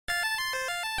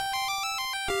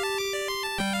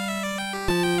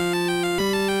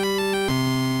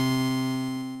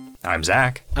I'm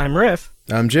Zach. I'm Riff.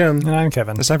 I'm Jim. And I'm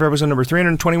Kevin. It's time for episode number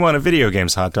 321 of Video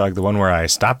Games Hot Dog, the one where I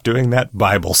stopped doing that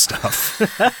Bible stuff.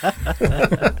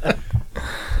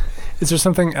 Is there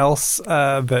something else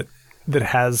that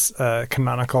has a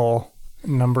canonical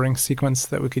numbering sequence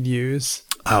that we could use?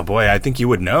 Oh boy, I think you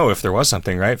would know if there was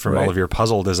something, right? From all of your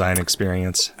puzzle design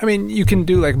experience. I mean, you can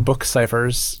do like book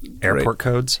ciphers. Airport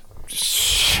codes?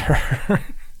 Sure.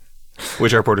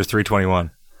 Which airport is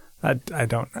 321? I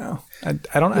don't know.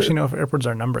 I don't actually know if airports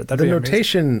are numbered. The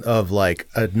notation of like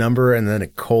a number and then a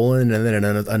colon and then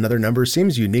another number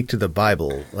seems unique to the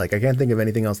Bible. Like I can't think of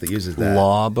anything else that uses that.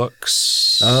 Law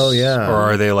books? Oh, yeah. Or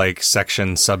are they like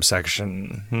section,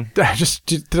 subsection?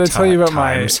 Did I tell you about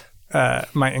times?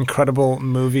 my incredible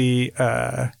movie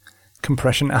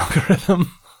compression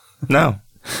algorithm? No.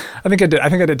 I think I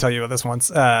did tell you about this once.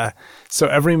 So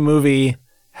every movie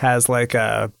has like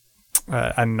a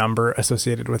number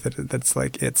associated with it that's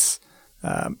like its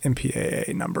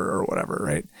MPAA number or whatever,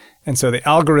 right? And so the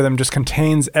algorithm just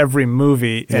contains every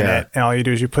movie in it, and all you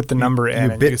do is you put the number in,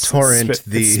 you and BitTorrent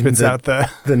it spits out the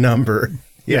number.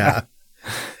 Yeah.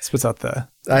 Spits out the.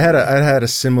 I had a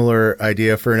similar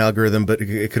idea for an algorithm, but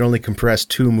it could only compress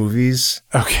 2 movies.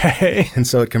 Okay. And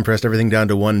so it compressed everything down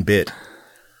to 1 bit.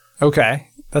 Okay,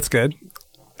 that's good.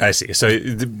 I see. So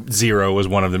 0 was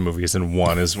one of the movies and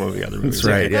 1 is one of the other movies.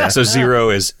 That's right, yeah. So 0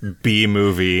 is B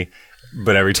movie,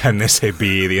 but every time they say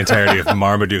B, the entirety of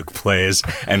Marmaduke plays,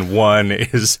 and 1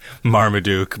 is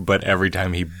Marmaduke, but every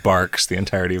time he barks, the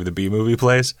entirety of the B movie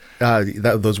plays.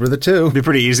 Those were the 2. It'd be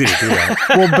pretty easy to do that.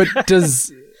 Well, but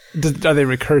are they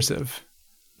recursive?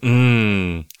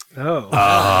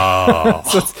 Oh.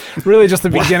 So it's really just the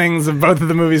beginnings of both of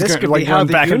the movies This going, could like be how going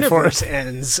the back and universe forth.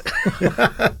 ends.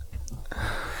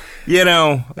 You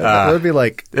know, That would be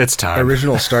like it's time.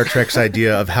 original Star Trek's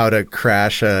idea of how to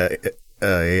crash a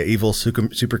evil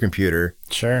supercomputer.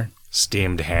 Sure.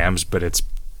 Steamed hams, but it's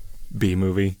B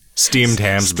movie. Steamed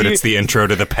hams, but it's the intro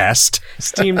to The Pest.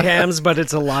 Steamed hams, but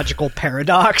it's a logical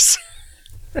paradox.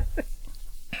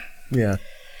 Yeah.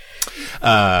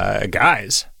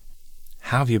 Guys,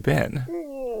 how have you been?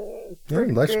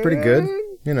 Life's pretty good.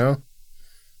 You know,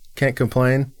 can't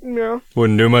complain. No.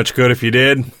 Wouldn't do much good if you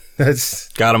did. That's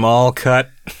Got them all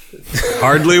cut.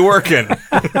 Hardly working.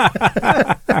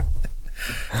 I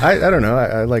don't know.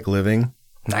 I like living.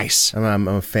 Nice. I'm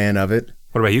a fan of it.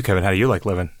 What about you, Kevin? How do you like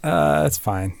living? That's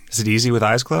fine. Is it easy with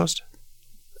eyes closed?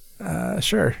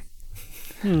 Sure.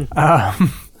 I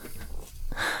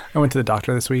went to the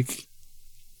doctor this week.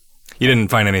 You didn't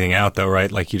find anything out, though,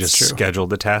 right? Like you just That's true. scheduled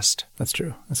the test. That's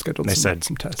true. I scheduled They some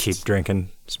said, tests. keep drinking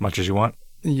as much as you want.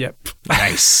 Yep.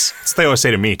 Nice. That's what they always say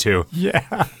to me, too.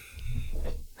 Yeah.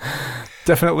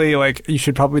 Definitely, like, you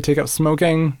should probably take up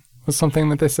smoking was something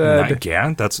that they said.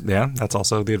 That's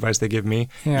also the advice they give me.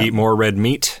 Yeah. Eat more red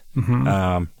meat.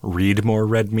 Read more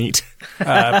red meat.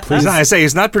 Please, I say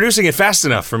he's not producing it fast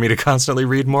enough for me to constantly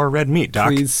read more red meat, Doc.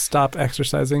 please stop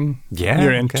exercising. Yeah,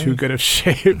 You're in okay. too good of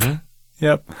shape.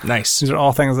 Yep. Nice. These are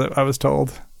all things that I was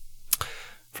told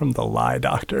from the lie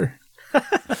doctor.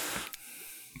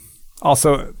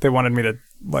 Also, they wanted me to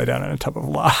lie down in a tub of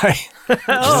lye.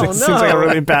 Oh, no. Seems like a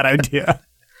really bad idea.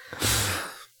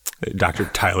 Dr.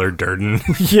 Tyler Durden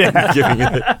Yeah. giving you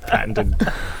the patented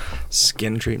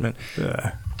skin treatment.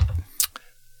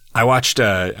 I watched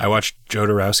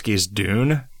Jodorowsky's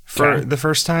Dune for Okay. the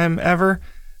first time ever.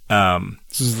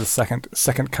 This is the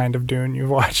second kind of Dune you've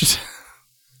watched.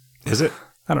 Is it?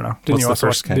 I don't know. Didn't What's you the also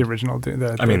first watch kind? the original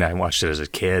Dune? I mean, I watched it as a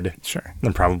kid. Sure.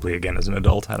 And probably again as an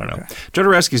adult. I don't know.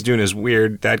 Jodorowsky's Dune is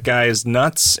weird. That guy is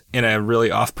nuts in a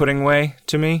really off-putting way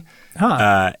to me.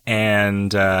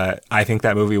 And I think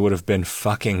that movie would have been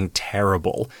fucking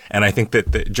terrible. And I think that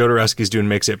Jodorowsky's Dune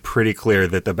makes it pretty clear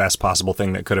that the best possible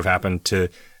thing that could have happened to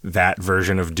that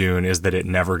version of Dune is that it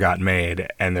never got made.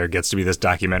 And there gets to be this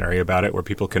documentary about it where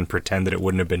people can pretend that it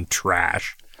wouldn't have been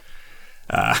trash.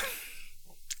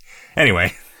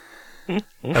 Anyway,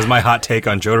 that's my hot take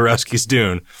on Jodorowsky's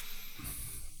Dune.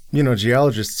 You know,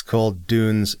 geologists call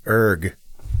dunes erg.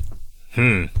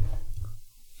 Really?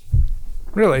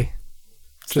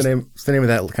 It's the name of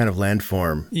that kind of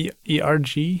landform.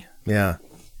 ERG? Yeah.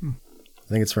 I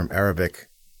think it's from Arabic.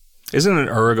 Isn't an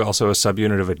erg also a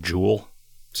subunit of a joule?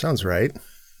 Sounds right.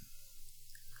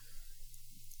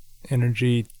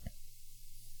 Energy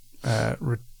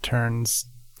returns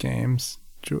games.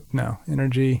 No,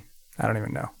 energy. I don't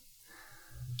even know.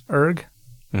 Erg?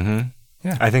 Mm-hmm.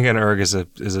 Yeah. I think an erg is a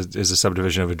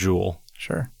subdivision of a joule.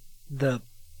 Sure. The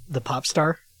pop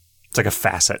star? It's like a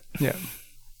facet. Yeah.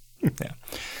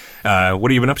 Yeah.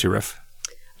 What have you been up to, Riff?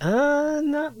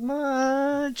 Not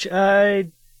much.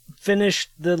 I finished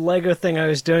the Lego thing I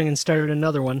was doing and started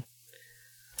another one.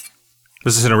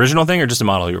 Was this an original thing or just a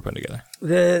model you were putting together?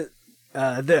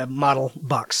 The model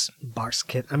box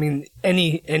kit. I mean,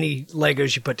 any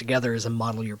Legos you put together is a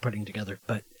model you're putting together,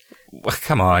 but Well,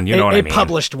 come on, you know what I mean. A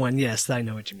published one, yes, I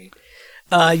know what you mean.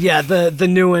 Yeah, the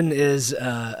new one is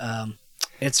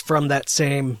it's from that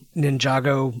same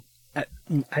Ninjago.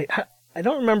 I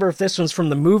don't remember if this one's from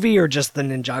the movie or just the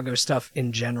Ninjago stuff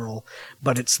in general,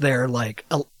 but it's their like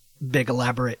a big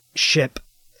elaborate ship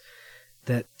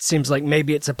that seems like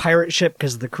maybe it's a pirate ship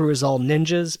because the crew is all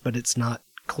ninjas, but it's not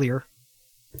clear.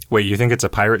 Wait, you think it's a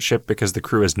pirate ship because the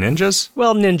crew is ninjas?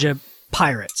 Well, ninja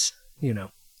pirates, you know.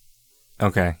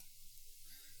 Okay.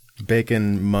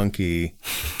 Bacon monkey.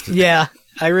 Yeah,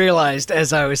 I realized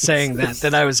as I was saying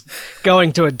that I was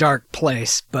going to a dark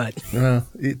place, but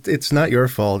It's not your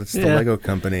fault. It's the Yeah. Lego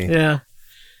company. yeah.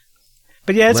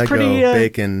 But yeah, it's Lego pretty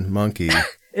bacon monkey.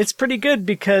 it's pretty good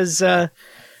because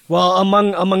well,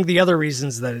 among the other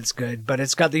reasons that it's good, but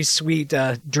it's got these sweet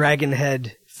dragon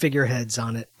head figureheads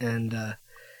on it, and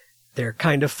they're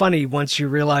kind of funny once you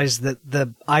realize that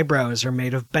the eyebrows are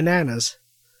made of bananas.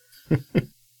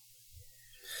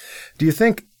 Do you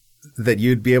think that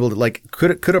you'd be able to, like,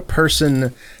 could a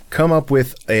person come up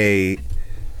with a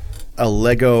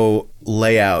Lego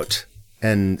layout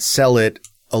and sell it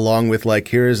along with, like,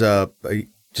 here's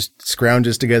just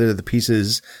scrounges together the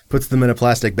pieces, puts them in a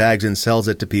plastic bags and sells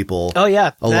it to people? Oh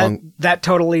yeah, Along- that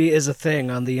totally is a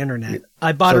thing on the internet.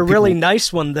 I bought So a really people-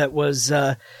 nice one that was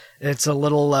it's a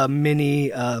little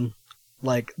mini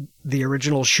like the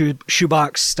original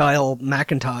shoebox style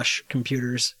Macintosh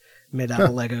computers made out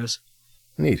of Legos.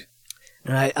 Neat.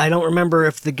 And I don't remember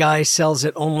if the guy sells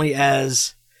it only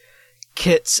as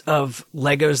kits of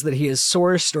Legos that he has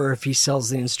sourced, or if he sells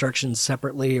the instructions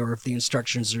separately, or if the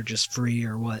instructions are just free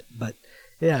or what. But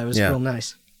yeah, it was real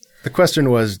nice. The question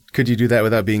was, could you do that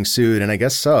without being sued? And I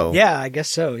guess so. Yeah, I guess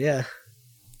so, yeah.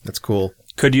 That's cool.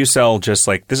 Could you sell just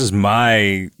like, this is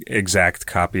my exact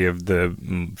copy of the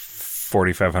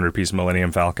 4,500 piece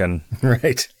Millennium Falcon?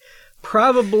 Right.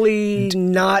 Probably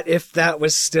not if that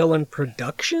was still in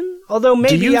production. Although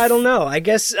maybe, I don't know. I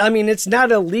guess, I mean, it's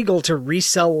not illegal to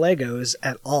resell Legos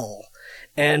at all.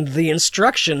 And the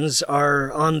instructions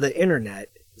are on the internet.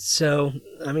 So,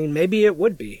 I mean, maybe it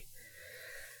would be.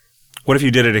 What if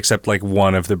you did it except like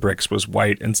one of the bricks was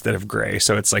white instead of gray?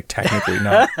 So it's like technically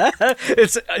not.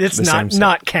 It's The same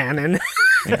not canon.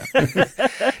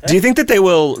 Do you think that they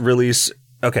will release?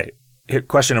 Okay,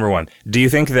 question number one. Do you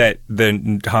think that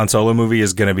the Han Solo movie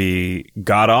is going to be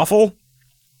god awful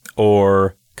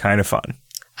or kind of fun?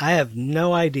 I have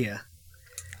no idea.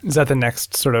 Is that the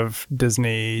next sort of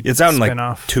Disney It's out in like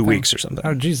spin-off 2 thing? weeks or something.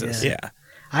 Oh, Jesus. Yeah.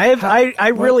 I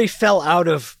really fell out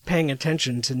of paying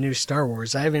attention to new Star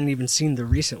Wars. I haven't even seen the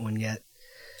recent one yet.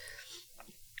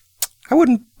 I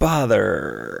wouldn't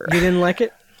bother. You didn't like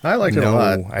it? I liked it a No,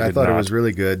 lot. I I did thought it not. was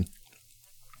really good.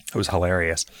 It was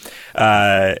hilarious.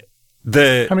 How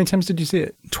many times did you see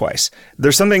it? Twice.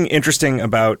 There's something that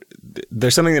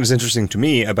is interesting to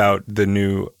me about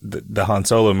the Han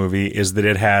Solo movie is that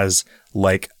it has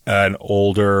like an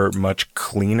older, much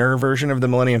cleaner version of the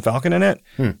Millennium Falcon in it,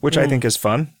 which I think is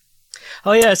fun.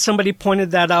 Oh yeah, somebody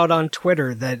pointed that out on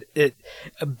Twitter that it,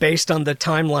 based on the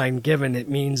timeline given, it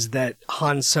means that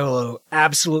Han Solo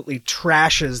absolutely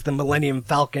trashes the Millennium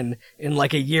Falcon in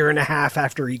like a year and a half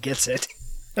after he gets it.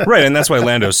 Right, and that's why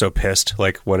Lando's so pissed.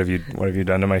 Like, what have you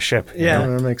done to my ship? You Yeah.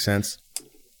 know? That makes sense.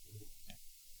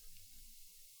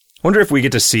 Wonder if we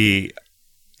get to see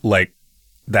like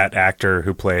that actor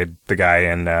who played the guy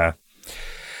in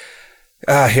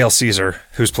Hail Caesar,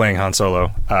 who's playing Han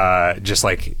Solo. Just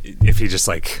like if he just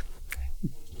like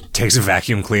takes a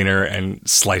vacuum cleaner and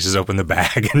slices open the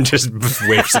bag and just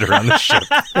wafts it around the ship.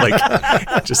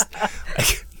 Like, just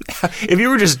like, if you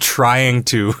were just trying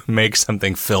to make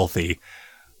something filthy,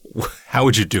 how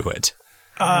would you do it?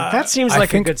 That seems I like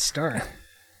think- a good start.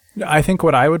 I think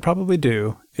what I would probably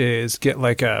do is get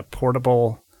like a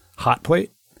portable hot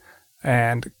plate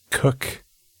and cook,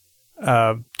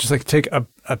 just like take a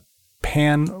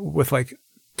pan with like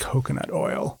coconut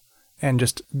oil and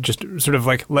just sort of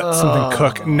like let something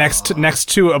cook next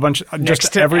to a bunch, Next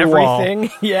just to every wall. everything.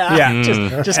 Yeah.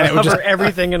 Yeah. Just And it would cover just-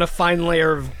 everything in a fine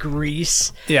layer of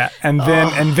grease. Yeah, and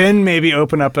then maybe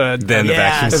open up Then the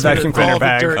Yeah, vacuum so The vacuum that cleaner all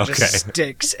bag. the dirt Okay. just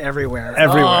sticks everywhere.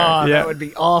 Everywhere, Oh, yeah. That would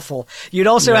be awful. You'd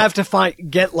also have to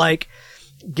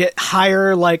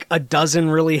hire like a dozen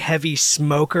really heavy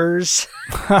smokers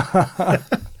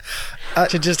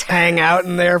to just hang out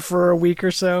in there for a week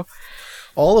or so.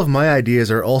 All of my ideas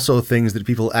are also things that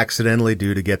people accidentally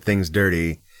do to get things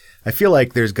dirty. I feel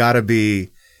like there's got to be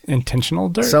Intentional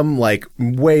dirt? Some like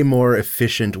way more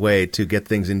efficient way to get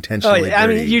things intentionally dirty. I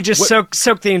mean, you just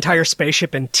soak the entire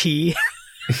spaceship in tea.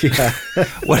 Yeah.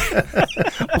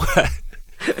 What?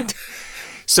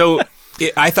 So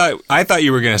I thought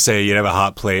you were going to say you'd have a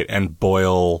hot plate and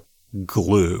boil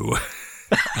glue.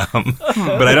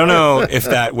 But I don't know if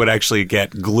that would actually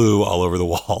get glue all over the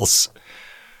walls.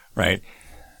 Right?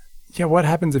 Yeah, what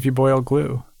happens if you boil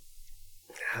glue?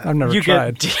 I've never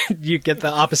tried. You get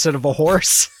the opposite of a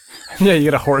horse. Yeah, you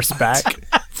get a horse back.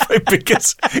 Right,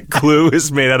 because glue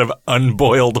is made out of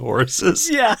unboiled horses.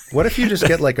 Yeah. What if you just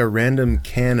get like a random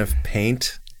can of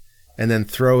paint and then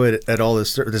throw it at all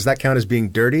this? Does that count as being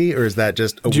dirty, or is that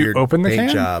just a Do you weird open the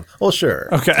paint can? job? Well, sure.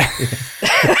 Okay.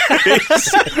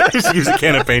 Just use a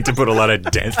can of paint to put a lot of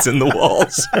dents in the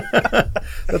walls.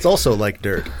 That's also like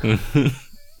dirt.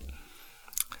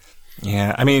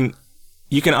 Yeah, I mean,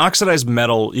 you can oxidize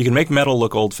metal. You can make metal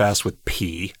look old fast with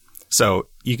pee. So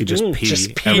you could just pee.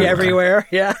 Just pee everywhere.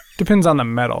 Yeah. Depends on the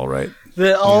metal, right?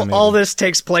 All this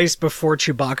takes place before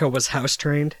Chewbacca was house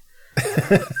trained.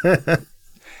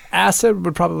 Acid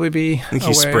would probably be. I think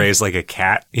he sprays like a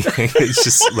cat. It's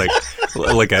just like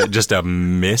a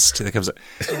mist that comes.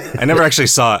 I never actually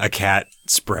saw a cat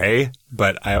spray,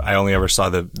 but I only ever saw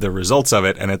the results of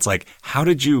it, and it's like, how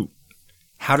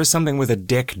does something with a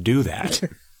dick do that?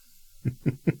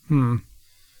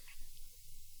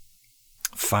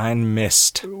 Fine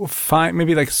mist. Fine,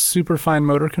 maybe like super fine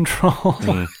motor control.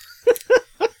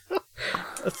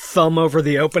 A thumb over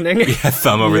the opening. Yeah,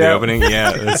 thumb over the opening.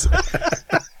 Yeah.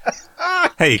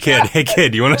 Hey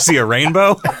kid, you want to see a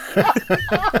rainbow?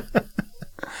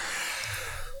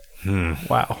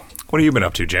 Wow. What have you been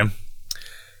up to, Jim?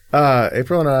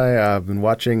 April and I have been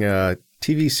watching a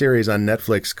TV series on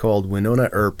Netflix called Winona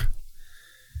Earp,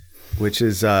 which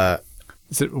is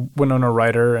Is it Winona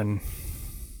Ryder and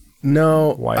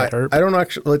no Wyatt Earp? I don't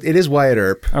actually. It is Wyatt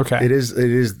Earp. Okay. It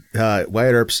is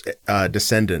Wyatt Earp's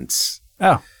descendants.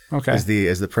 Oh, okay. Is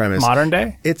the premise Modern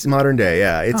day? It's modern day.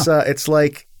 Yeah. It's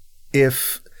like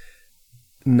if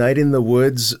Night in the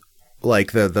Woods,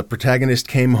 like the protagonist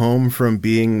came home from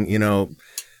being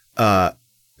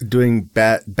doing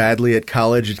badly at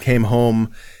college and came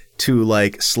home to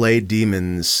like slay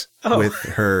demons with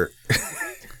her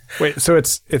Wait, so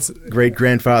it's great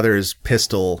grandfather's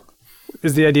pistol.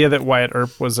 is the idea that Wyatt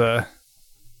Earp was a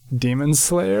demon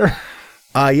slayer?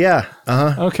 Yeah.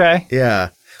 Uh-huh. Okay. Yeah.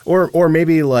 Or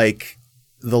maybe like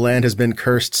the land has been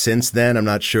cursed since then. I'm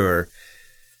not sure.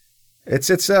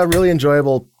 It's really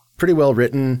enjoyable, pretty well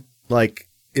written. Like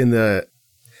if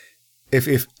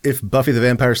Buffy the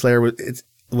Vampire Slayer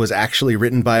was actually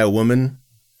written by a woman.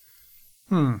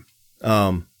 Do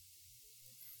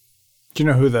you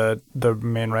know who the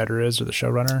main writer is or the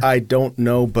showrunner? I don't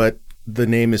know, but the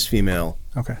name is female.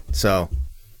 Okay. So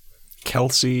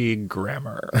Kelsey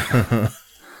Grammer.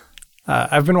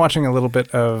 I've been watching a little bit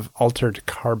of Altered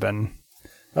Carbon.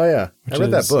 oh yeah, I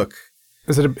read that book.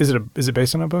 Is it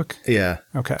based on a book? Yeah.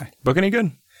 Okay. Book any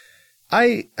good?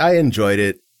 I enjoyed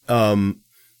it.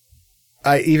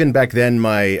 I even back then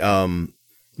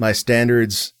my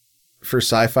standards for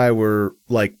sci-fi were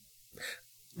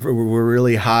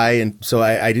really high, and so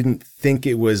I didn't think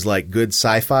it was like good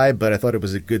sci-fi, but I thought it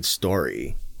was a good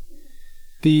story.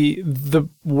 The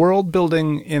world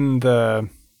building in the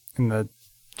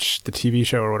TV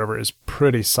show or whatever is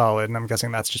pretty solid, and I'm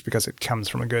guessing that's just because it comes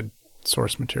from a good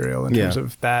source material in terms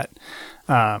of that.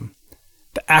 The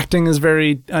acting is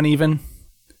very uneven,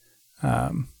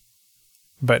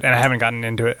 but I haven't gotten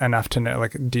into it enough to know,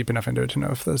 like deep enough into it to know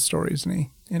if the story's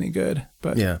any good.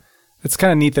 But Yeah. it's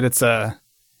kind of neat that it's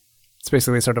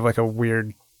basically sort of like a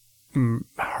weird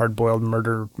hard-boiled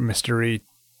murder mystery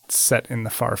set in the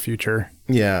far future.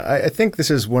 Yeah, I think this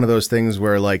is one of those things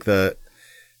where like I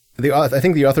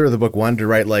think the author of the book wanted to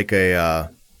write like a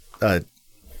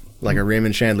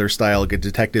Raymond Chandler style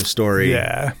detective story,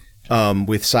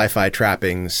 with sci-fi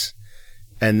trappings,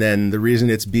 and then the reason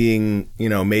it's being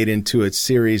made into a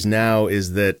series now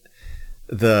is that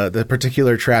the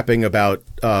particular trapping about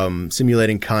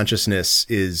simulating consciousness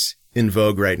is in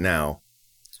vogue right now.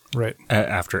 Right.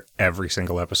 After every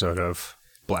single episode of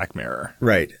Black Mirror.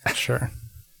 Right. Sure.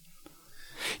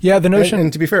 Yeah, the notion,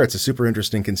 and to be fair, it's a super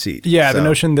interesting conceit. Yeah, so. the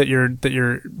notion that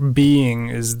your being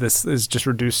is just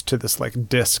reduced to this like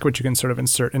disc, which you can sort of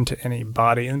insert into any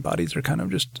body, and bodies are kind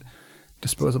of just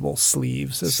disposable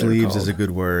sleeves. Sleeves is a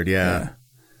good word. Yeah.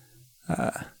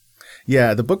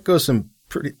 Yeah, the book goes some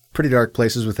pretty dark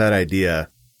places with that idea,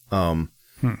 and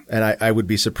I would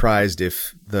be surprised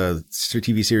if the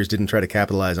TV series didn't try to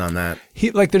capitalize on that.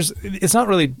 It's not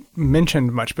really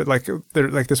mentioned much, but like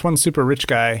this one super rich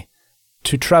guy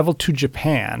to travel to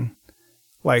Japan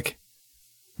like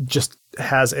just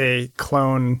has a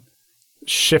clone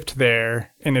shipped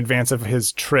there in advance of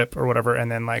his trip or whatever,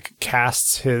 and then like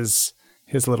casts his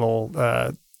little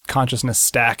consciousness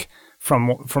stack from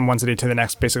one city to the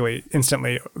next, basically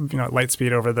instantly, light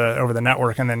speed over the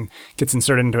network, and then gets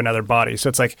inserted into another body. So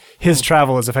it's like his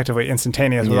travel is effectively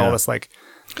instantaneous with all this like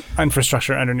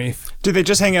infrastructure underneath. Do they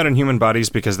just hang out in human bodies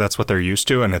because that's what they're used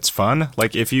to and it's fun?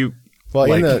 Like if you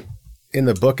in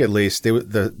the book at least,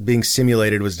 the being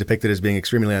simulated was depicted as being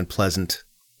extremely unpleasant.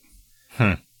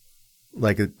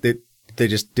 Like they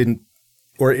just didn't,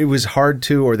 or it was hard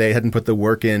to, or they hadn't put the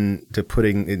work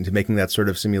into making that sort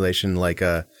of simulation like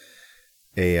have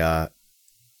the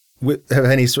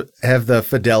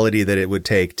fidelity that it would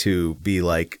take to be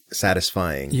like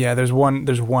satisfying. Yeah, there's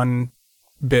one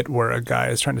bit where a guy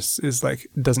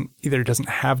doesn't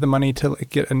have the money to like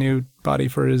get a new body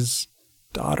for his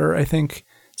daughter, I think.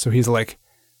 So he's like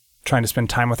trying to spend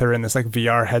time with her in this like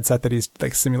VR headset that he's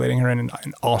like simulating her in, and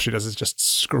all she does is just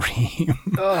scream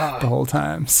the whole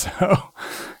time. So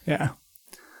yeah.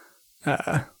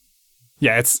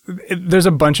 There's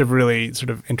a bunch of really sort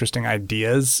of interesting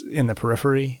ideas in the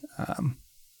periphery,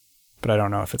 but I don't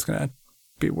know if it's going to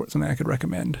be something I could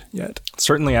recommend yet.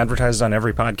 Certainly advertised on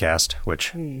every podcast,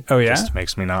 which just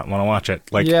makes me not want to watch it.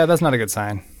 Like, yeah, that's not a good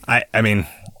sign. I mean,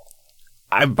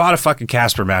 I bought a fucking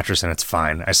Casper mattress and it's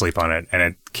fine. I sleep on it and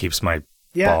it keeps my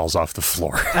balls off the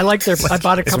floor. I like I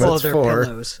bought a couple of their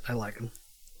pillows. I like them.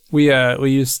 We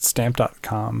used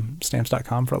stamps.com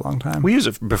for a long time. We used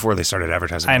it before they started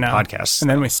advertising on podcasts.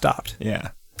 And then we stopped.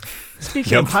 Yeah.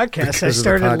 Speaking of podcasts, I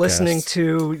started listening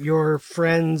to your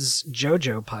friend's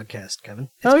JoJo podcast, Kevin.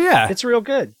 It's real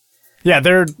good. Yeah,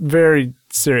 they're very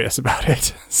serious about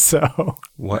it. So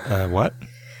what?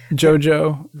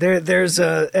 JoJo. There's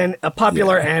a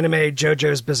popular anime,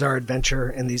 JoJo's Bizarre Adventure,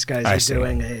 and these guys are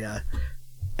doing a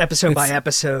episode by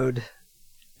episode.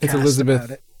 It's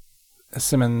Elizabeth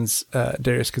Simmons,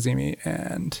 Darius Kazemi,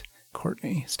 and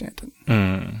Courtney Stanton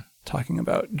talking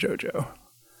about JoJo.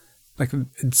 Like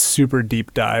super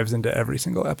deep dives into every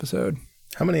single episode.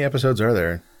 How many episodes are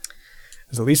there?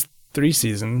 There's at least 3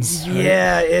 seasons. Right?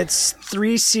 Yeah, it's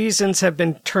 3 seasons have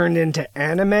been turned into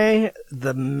anime.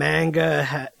 The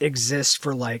manga exists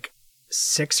for like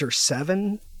 6 or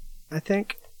 7, I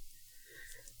think.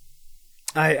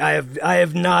 I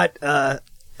have not I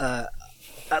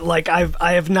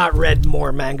have not read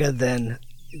more manga than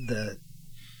the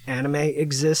anime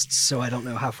exists, so I don't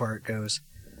know how far it goes.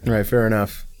 Right, fair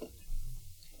enough.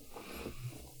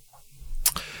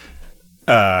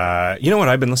 You know what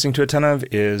I've been listening to a ton of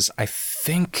is, I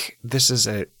think this is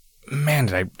did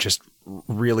I just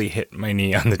really hit my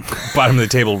knee on the bottom of the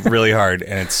table really hard,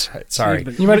 and it's sorry.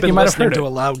 You might have heard to a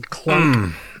loud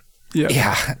clunk.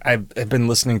 Yeah, I've been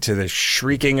listening to the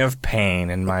shrieking of pain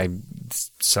in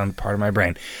some part of my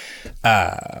brain.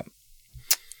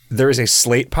 There is a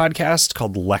Slate podcast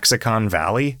called Lexicon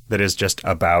Valley that is just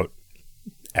about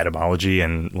etymology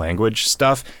and language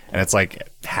stuff, and it's like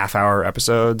half-hour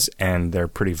episodes, and they're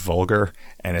pretty vulgar,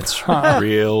 and it's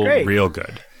real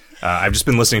good. I've just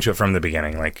been listening to it from the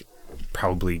beginning, like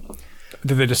probably.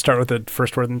 Did they just start with the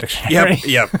first word in the dictionary?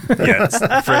 Yep. Yeah.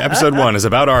 For episode 1 is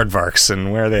about aardvarks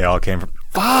and where they all came from.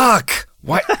 Fuck!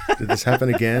 What? Did this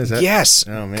happen again? Yes.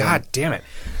 Oh, man. God damn it.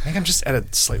 I think I'm just at a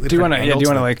slightly Do you want different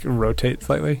to like rotate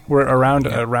slightly? We're around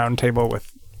a round table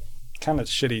with kind of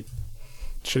shitty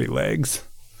legs.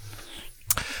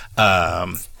 You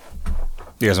guys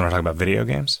want to talk about video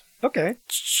games? Okay.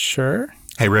 Sure.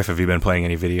 Hey, Riff, have you been playing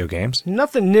any video games?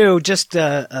 Nothing new, just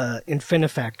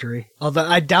Infinifactory. Although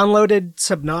I downloaded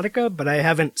Subnautica, but I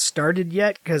haven't started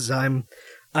yet because I'm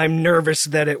nervous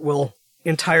that it will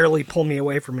entirely pull me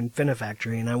away from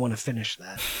Infinifactory, and I want to finish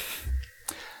that.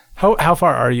 How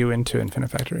far are you into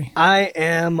Infinifactory? I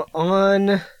am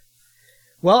on.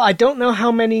 Well, I don't know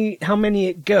how many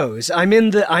it goes. I'm in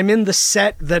the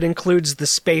set that includes the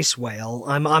space whale.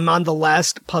 I'm on the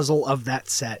last puzzle of that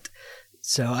set.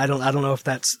 So I don't know if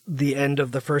that's the end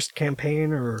of the first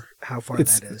campaign or how far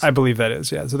that is. I believe that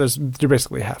is, yeah. So you're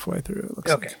basically halfway through, it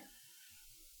looks like. Okay.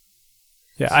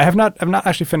 Yeah, I've not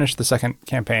actually finished the second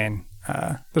campaign.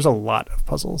 There's a lot of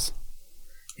puzzles.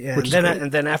 Yeah,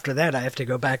 and then after that I have to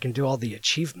go back and do all the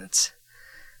achievements.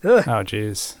 Ugh. Oh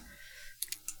jeez.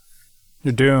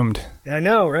 You're doomed. I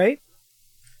know, right?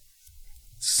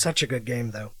 Such a good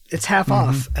game though. It's half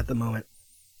off at the moment.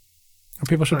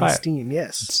 People should buy it. Steam,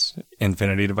 yes. It's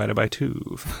infinity divided by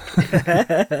 2.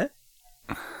 There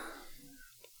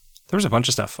was a bunch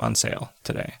of stuff on sale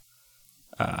today.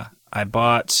 I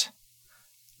bought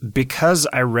because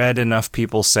I read enough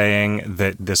people saying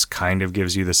that this kind of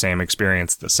gives you the same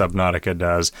experience that Subnautica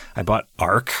does, I bought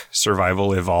Ark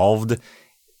Survival Evolved,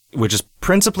 which is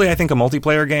principally, I think, a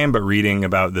multiplayer game, but reading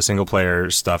about the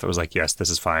single-player stuff, it was like, yes, this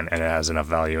is fine, and it has enough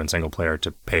value in single-player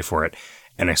to pay for it,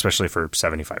 and especially for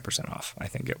 75% off. I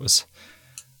think it was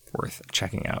worth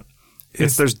checking out.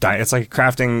 It's like a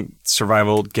crafting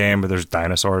survival game, but there's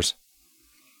dinosaurs.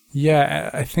 Yeah,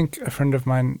 I think a friend of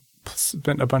mine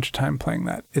spent a bunch of time playing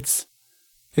that. It's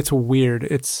weird.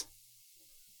 It's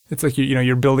like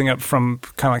you're building up from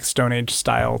kind of like Stone Age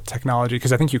style technology,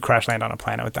 because I think you crash land on a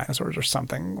planet with dinosaurs or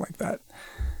something like that,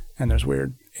 and there's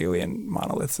weird alien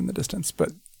monoliths in the distance.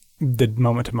 But the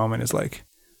moment to moment is like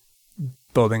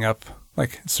building up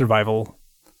like survival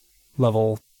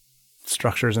level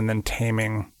structures and then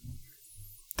taming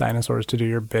dinosaurs to do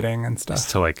your bidding and stuff. Just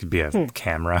to like be a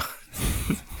camera.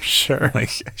 Sure.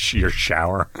 Like your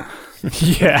shower.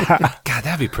 Yeah. God,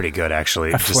 that'd be pretty good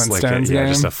actually. Just Flintstones game.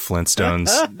 Just a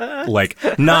Flintstones like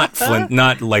not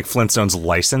like Flintstones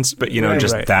licensed, but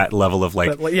just that level of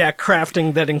like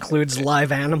crafting that includes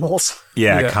live animals.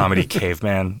 Yeah, comedy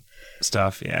caveman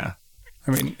stuff, yeah.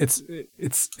 I mean, it's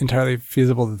entirely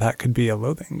feasible that could be a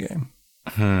loathing game.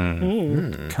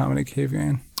 Comedy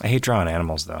caveman. I hate drawing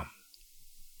animals though.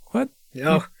 What?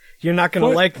 Oh, you're not going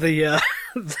to like the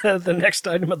the next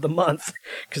item of the month,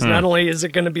 because not only is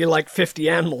it going to be like 50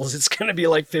 animals, it's going to be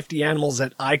like 50 animals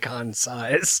at icon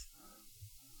size.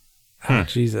 Oh,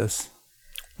 Jesus.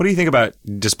 What do you think about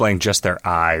displaying just their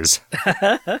eyes?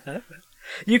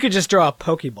 You could just draw a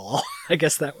Pokeball. I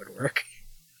guess that would work.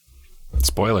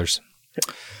 Spoilers.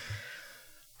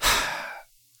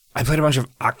 I played a bunch of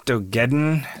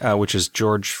Octogeddon, which is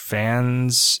George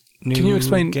Fan's new game. Can you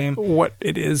explain what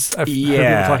it is? I've heard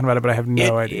people talking about it, but I have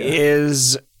no idea. It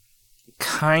is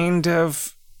kind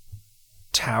of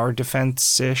tower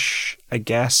defense-ish, I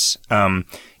guess.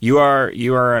 You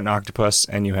are an octopus,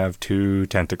 and you have 2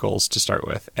 tentacles to start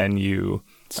with, and you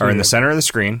are in the center of the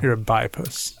screen. You're a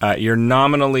bipus. You're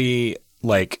nominally,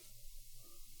 like,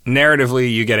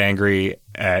 narratively, you get angry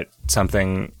at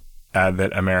something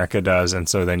that America does, and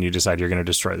so then you decide you're going to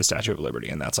destroy the Statue of Liberty,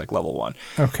 and that's like level 1.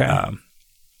 Okay.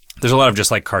 There's a lot of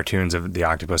just like cartoons of the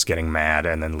octopus getting mad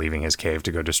and then leaving his cave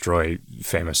to go destroy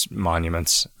famous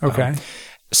monuments. Okay.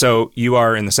 So you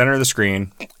are in the center of the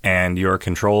screen, and your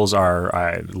controls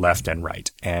are left and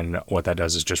right. And what that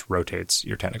does is just rotates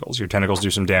your tentacles. Your tentacles do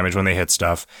some damage when they hit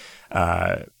stuff.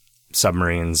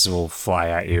 Submarines will fly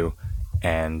at you,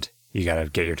 and you got to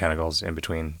get your tentacles in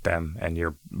between them and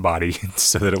your body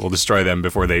so that it will destroy them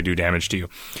before they do damage to you.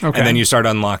 Okay. And then you start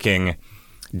unlocking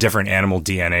different animal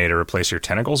DNA to replace your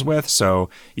tentacles with. So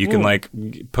you can replace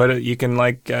one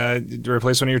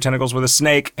of your tentacles with a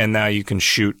snake, and now you can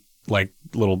shoot like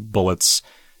little bullets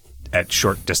at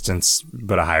short distance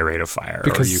but a high rate of fire.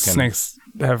 Because snakes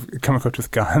have come equipped with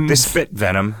guns. They spit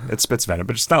venom. It spits venom,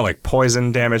 but it's not like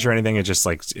poison damage or anything. It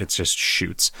just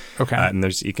shoots. Okay.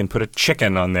 And you can put a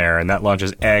chicken on there, and that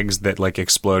launches eggs that like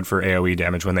explode for AoE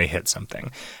damage when they hit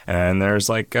something. And there's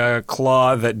like a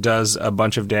claw that does a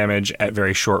bunch of damage at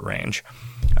very short range.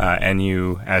 And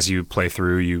as you play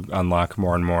through, you unlock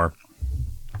more and more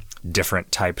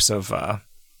different types of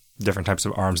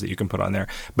arms that you can put on there.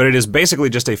 But it is basically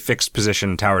just a fixed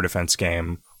position tower defense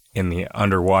game in the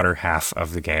underwater half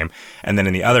of the game. And then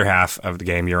in the other half of the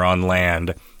game, you're on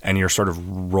land and you're sort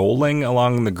of rolling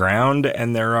along the ground,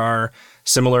 and there are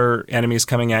similar enemies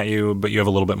coming at you, but you have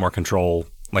a little bit more control.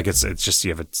 Like it's just,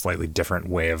 you have a slightly different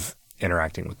way of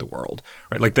interacting with the world,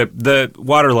 right? Like the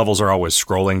water levels are always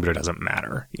scrolling, but it doesn't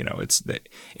matter.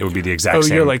 It would be the exact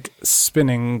same. You're like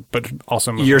spinning, but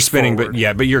also moving You're spinning,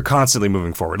 forward. but you're constantly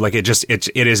moving forward. Like it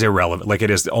is irrelevant. Like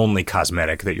it is only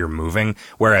cosmetic that you're moving.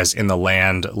 Whereas in the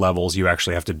land levels, you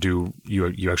actually have to do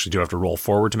have to roll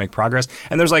forward to make progress.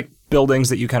 And there's like buildings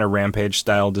that you kind of rampage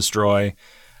style destroy.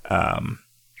 And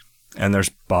there's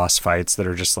boss fights that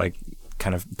are just like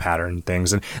kind of pattern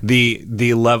things. And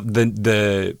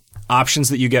the options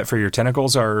that you get for your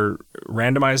tentacles are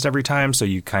randomized every time, so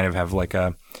you kind of have like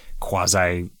a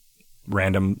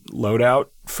quasi-random loadout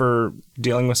for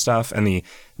dealing with stuff. And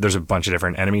there's a bunch of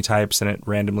different enemy types, and it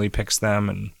randomly picks them.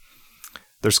 And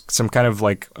there's some kind of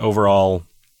like overall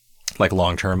like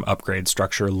long-term upgrade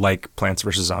structure like Plants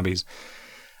vs. Zombies.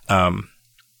 I'm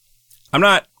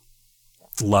not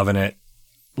loving it.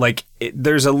 Like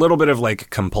there's a little bit of like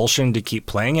compulsion to keep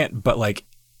playing it, but like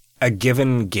a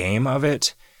given game of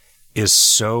it is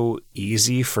so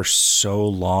easy for so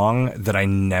long that I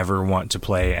never want to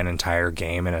play an entire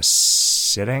game in a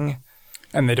sitting.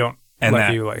 And they don't and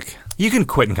let you like. You can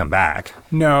quit and come back.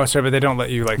 No, sorry, but they don't let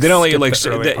you like. They don't let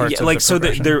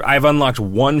you I've unlocked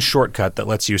one shortcut that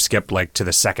lets you skip like to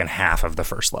the second half of the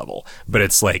first level, but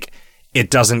it's like it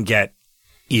doesn't get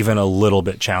even a little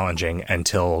bit challenging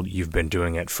until you've been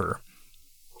doing it for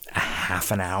a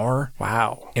half an hour.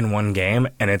 Wow. In one game,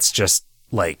 and it's just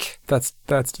like that's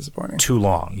disappointing. Too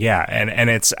long. Yeah, and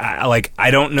it's like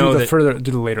I don't know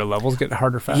do the later levels get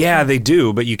harder faster? Yeah, they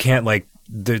do, but you can't like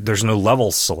there's no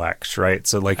level select, right?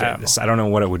 So like I don't know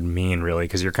what it would mean really,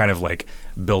 because you're kind of like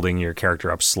building your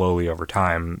character up slowly over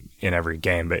time in every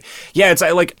game. But yeah, it's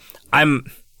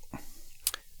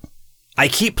I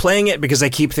keep playing it because I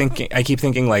keep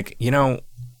thinking like, you know,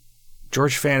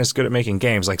 George Fan is good at making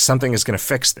games. Like something is going to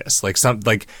fix this. Like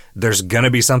there's going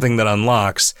to be something that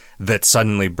unlocks that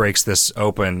suddenly breaks this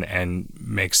open and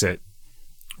makes it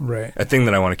right a thing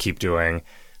that I want to keep doing.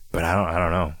 But I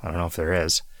don't know. I don't know if there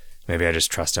is. Maybe I just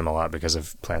trust him a lot because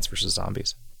of Plants vs.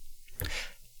 Zombies.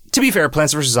 To be fair,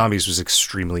 Plants vs. Zombies was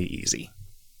extremely easy.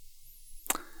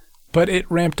 But it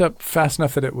ramped up fast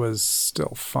enough that it was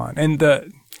still fun. And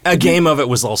a game of it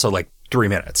was also like 3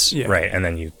 minutes, yeah. Right? And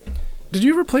then you... Did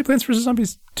you ever play Plants vs.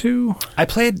 Zombies 2? I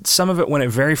played some of it when it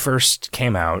very first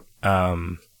came out. I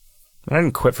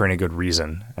didn't quit for any good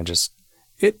reason. I just...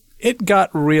 It got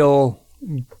real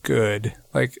good.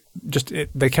 Like,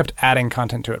 they kept adding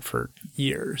content to it for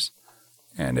years.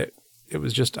 And it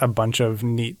was just a bunch of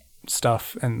neat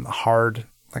stuff and hard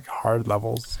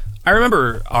levels. I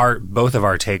remember both of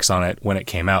our takes on it when it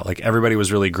came out. Like, everybody was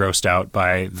really grossed out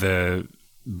by the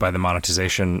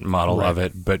monetization model of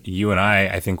it, but you and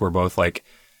I think we're both like,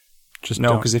 just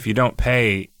no, because if you don't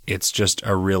pay, it's just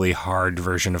a really hard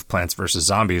version of Plants vs.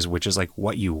 Zombies, which is like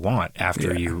what you want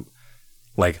after you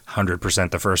like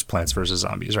 100% the first Plants vs.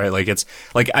 Zombies, right? Like it's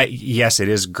like yes, it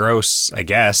is gross, I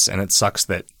guess, and it sucks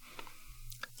that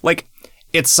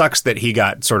he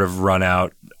got sort of run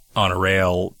out on a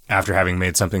rail after having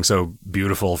made something so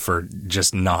beautiful for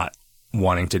just not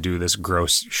wanting to do this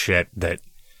gross shit that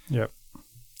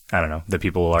I don't know, that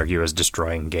people will argue is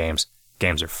destroying games.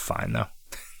 Games are fine, though.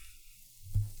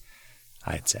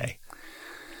 I'd say.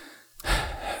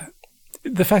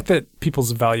 The fact that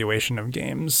people's valuation of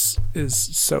games is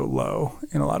so low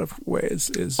in a lot of ways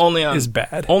is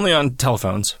bad. Only on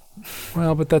telephones.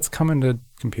 Well, but that's coming to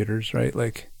computers, right?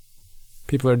 Like,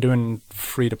 people are doing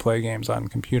free-to-play games on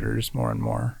computers more and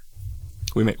more.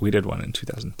 We did one in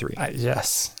 2003.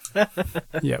 Yes.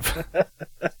 Yep.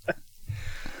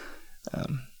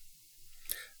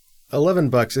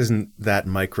 $11 isn't that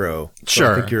micro. So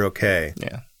sure. I think you're okay.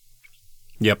 Yeah.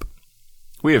 Yep.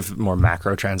 We have more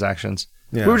macro transactions.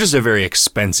 Yeah. We were just a very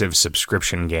expensive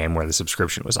subscription game where the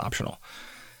subscription was optional.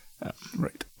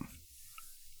 Right.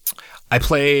 I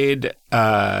played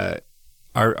our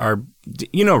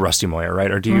you know Rusty Moyer,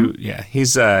 right? Or do you? Mm-hmm. Yeah,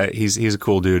 he's a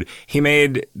cool dude. He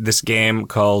made this game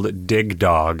called Dig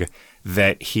Dog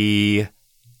that it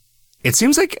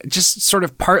seems like just sort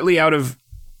of partly out of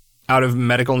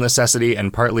medical necessity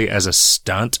and partly as a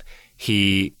stunt,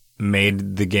 he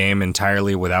made the game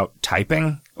entirely without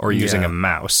typing or using a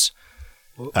mouse.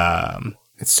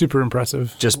 It's super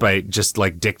impressive. Just by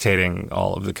like dictating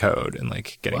all of the code and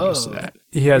like getting used to that.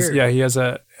 He has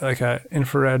a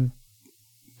infrared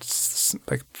some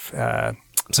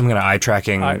kind of eye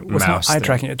tracking mouse. Eye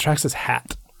tracking. It tracks his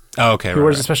hat. Oh, okay. He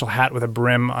wears a special hat with a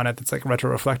brim on it that's like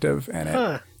retroreflective, and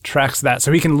it tracks that,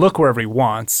 so he can look wherever he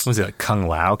wants. Was it like Kung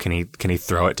Lao? Can he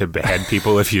throw it to behead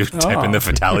people if you type in the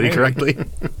fatality correctly?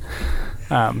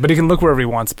 But he can look wherever he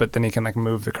wants, but then he can like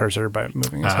move the cursor by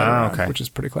moving his head around, which is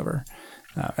pretty clever.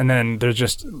 And then there's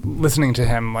just listening to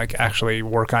him like actually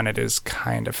work on it is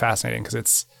kind of fascinating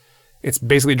because it's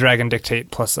basically drag and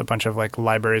dictate plus a bunch of like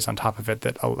libraries on top of it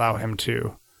that allow him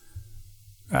to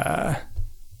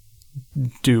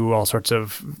do all sorts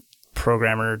of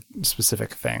programmer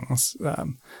specific things.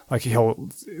 Like he'll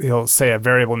say a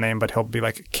variable name, but he'll be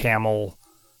like camel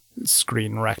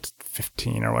screen rect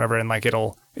 15 or whatever, and like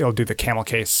it'll do the camel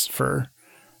case for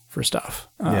stuff.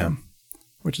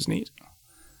 Which is neat.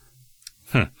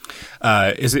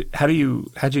 Is it? How'd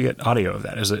you get audio of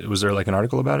that? Was there like an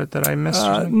article about it that I missed?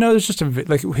 No, there's just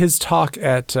like his talk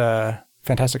at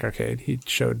Fantastic Arcade. He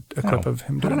showed a clip of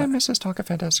him doing How did I miss his talk at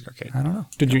Fantastic Arcade? I don't know.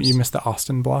 Did you miss the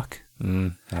Austin block?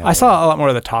 I saw a lot more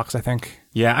of the talks, I think.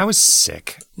 Yeah, I was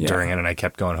sick during it, and I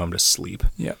kept going home to sleep.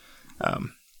 Yeah.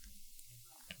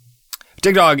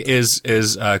 Dig Dog is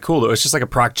cool, though. It's just like a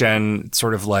proc gen,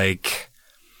 sort of like...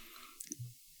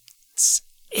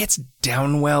 It's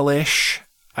Downwell-ish,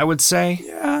 I would say.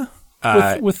 Yeah.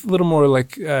 with a little more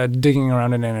like digging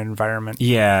around in an environment.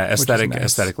 Yeah, nice.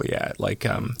 aesthetically, yeah. Like,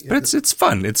 but it's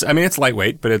fun. It's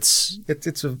lightweight, but it's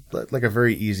like a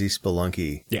very easy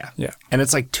Spelunky. Yeah. Yeah. And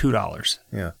it's like $2.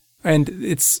 Yeah. And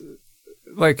it's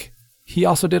like he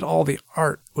also did all the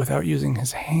art without using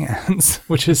his hands,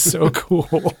 which is so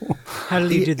cool. How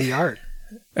did he do the art?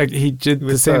 He did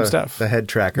the same stuff. The head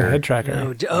tracker. The head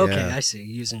tracker. Oh, okay, Yeah. I see.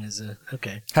 Using as a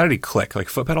okay. How did he click? Like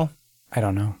foot pedal? I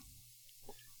don't know.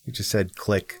 You just said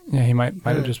click, Yeah, he might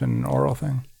have just been an oral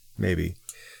thing. maybe.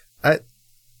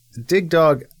 Dig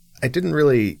Dog, it didn't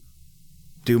really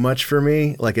do much for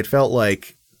me. Like, it felt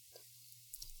like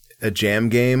a jam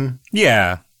game.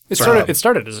 Yeah. It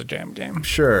started as a jam game.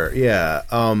 Sure, yeah.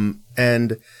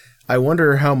 And I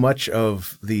wonder how much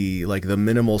of the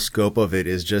minimal scope of it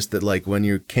is just that, like, when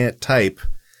you can't type,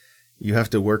 you have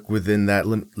to work within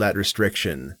that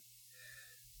restriction.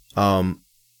 I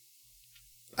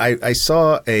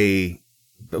saw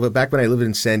back when I lived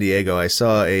in San Diego, I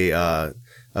saw a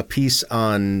piece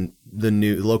on the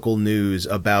local news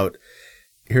about,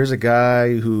 here's a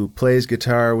guy who plays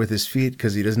guitar with his feet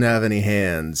because he doesn't have any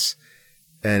hands.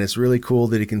 And it's really cool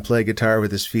that he can play guitar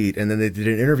with his feet. And then they did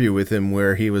an interview with him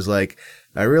where he was like,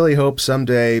 I really hope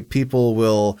someday people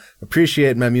will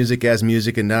appreciate my music as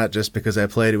music and not just because I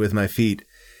played it with my feet.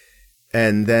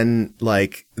 And then,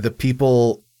 like, the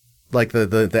people, like,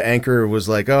 the anchor was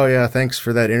like, oh, yeah, thanks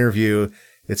for that interview.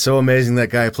 It's so amazing that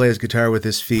guy plays guitar with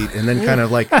his feet. And then kind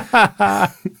of like,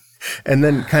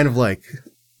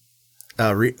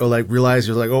 realize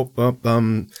you're like, oh,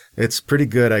 it's pretty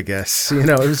good, I guess. You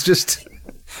know, it was just...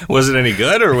 Was it any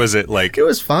good, or was it like... It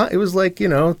was fine. It was like,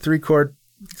 3-chord,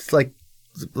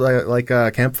 like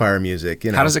campfire music.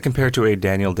 You know? How does it compare to a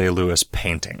Daniel Day-Lewis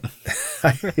painting?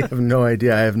 I have no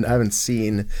idea. I haven't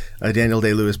seen a Daniel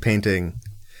Day-Lewis painting.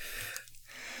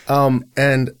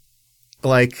 And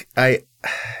like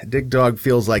Dig Dog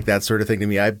feels like that sort of thing to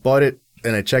me. I bought it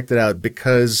and I checked it out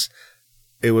because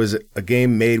it was a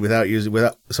game made without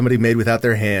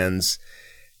their hands,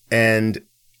 and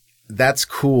that's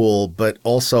cool. But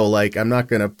also, like, I'm not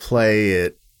gonna play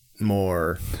it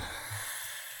more.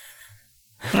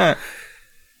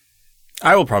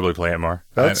 I will probably play it more.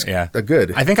 That's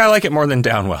good. I think I like it more than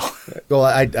Downwell. Well,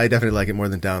 I definitely like it more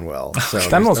than Downwell. So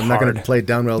Downwell's I'm not going to hard. play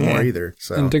Downwell more either.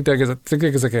 So And Dig Dug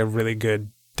is like a really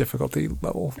good difficulty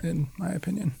level, in my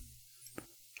opinion,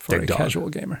 for Dig a Dog. casual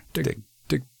gamer. Dig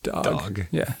Dog. Dog.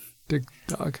 Yeah, Dig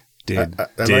Dog.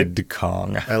 Did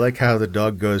Kong. I like how the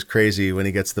dog goes crazy when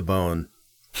he gets the bone.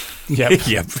 Yep.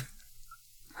 Yep.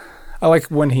 I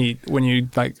like when you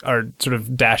like are sort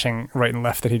of dashing right and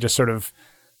left that he just sort of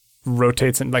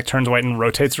rotates and like turns white and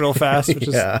rotates real fast, which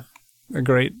is a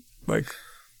great, like,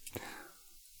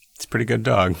 It's a pretty good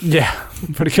dog. yeah,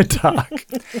 pretty good dog.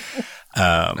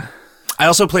 I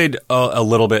also played a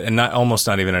little bit, and almost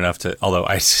not even enough to. Although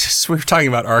we were talking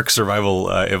about Ark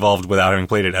Survival Evolved without having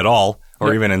played it at all,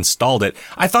 or even installed it.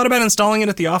 I thought about installing it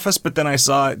at the office, but then I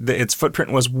saw that its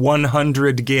footprint was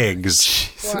 100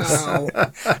 gigs.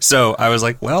 Wow. So I was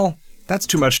like, well, that's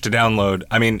too much to download.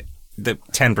 I mean, the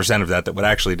 10% of that would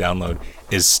actually download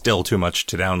is still too much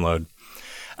to download.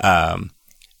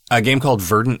 A game called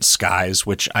Verdant Skies,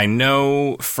 which I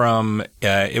know from,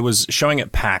 it was showing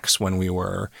at PAX when we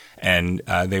were, and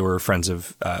they were friends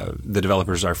of, the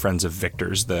developers are friends of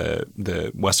Victor's,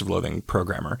 the West of Loathing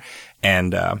programmer.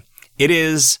 And it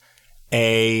is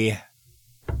a,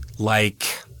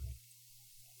 like,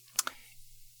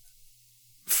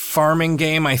 farming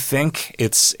game, I think.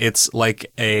 It's like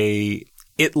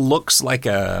it looks like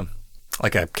a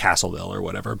Castleville or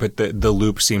whatever, but the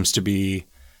loop seems to be,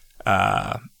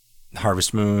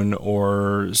 Harvest Moon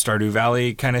or Stardew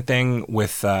Valley kind of thing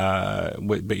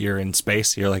but you're in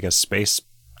space. You're like a space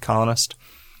colonist.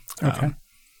 Okay.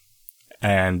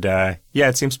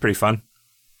 It seems pretty fun.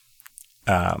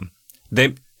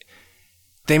 They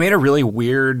made a really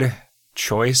weird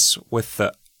choice with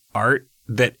the art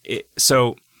it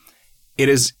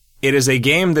is a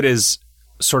game that is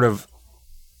sort of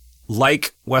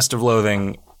like West of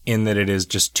Loathing in that it is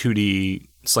just 2D.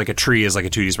 It's like a tree is like a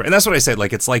 2D sprite. And that's what I said.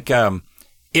 Like, it's like,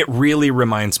 it really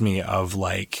reminds me of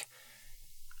like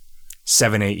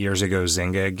 7-8 years ago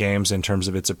Zynga games in terms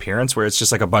of its appearance, where it's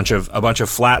just like a bunch of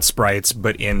flat sprites,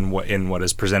 but in what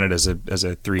is presented as a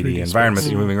 3D environment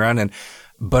that you're moving around in.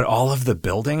 But all of the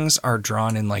buildings are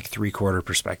drawn in like 3/4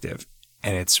 perspective.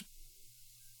 And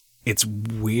it's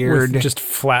weird. With just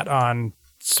flat on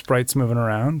sprites moving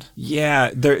around.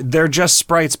 Yeah, they're just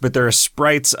sprites, but they're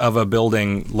sprites of a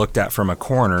building looked at from a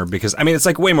corner, because I mean it's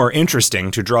like way more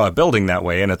interesting to draw a building that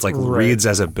way, and it's like reads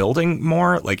as a building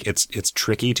more. Like it's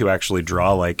tricky to actually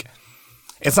draw like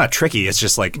it's not tricky. It's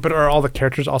just like, But are all the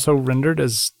characters also rendered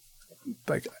as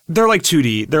like they're like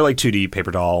 2D. They're like 2D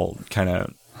paper doll kind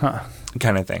of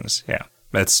things. Yeah,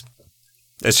 it's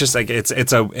just like it's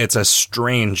a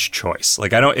strange choice.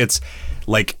 Like it's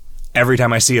like every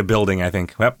time I see a building, I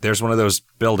think, well, there's one of those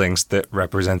buildings that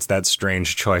represents that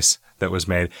strange choice that was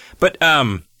made. But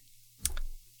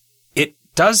it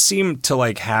does seem to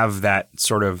like have that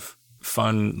sort of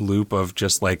fun loop of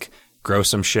just like grow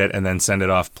some shit and then send it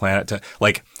off planet to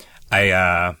like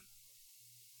I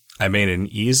made an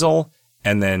easel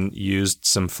and then used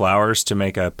some flowers to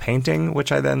make a painting,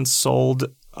 which I then sold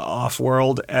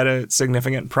off-world at a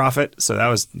significant profit. So that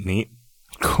was neat.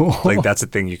 cool. Like that's a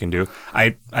thing you can do.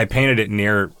 I painted it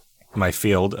near my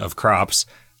field of crops.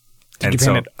 Did you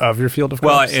paint it of your field of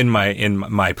crops? Well, in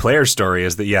my player story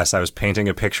is that yes, I was painting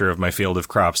a picture of my field of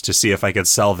crops to see if I could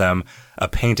sell them a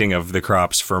painting of the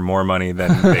crops for more money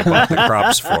than they bought the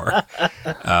crops for.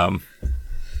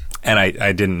 And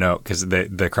I didn't know because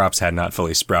the crops had not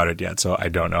fully sprouted yet, so I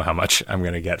don't know how much I'm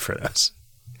going to get for this.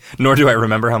 Nor do I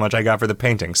remember how much I got for the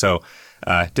painting. So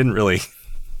didn't really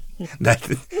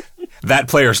that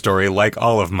player story, like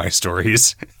all of my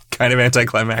stories, kind of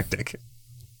anticlimactic.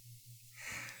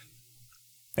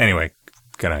 Anyway,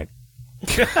 good night.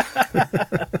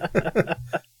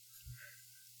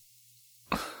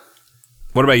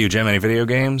 What about you, Jim? Any video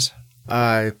games?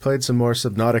 I played some more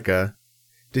Subnautica.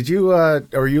 Did you,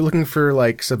 are you looking for,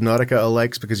 like, Subnautica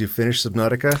alikes because you finished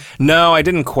Subnautica? No, I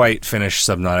didn't quite finish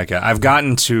Subnautica. I've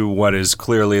gotten to what is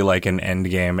clearly, like, an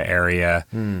endgame area.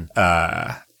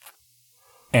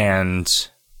 And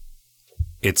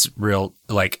it's real,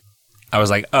 like, I was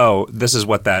like, oh, this is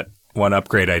what that one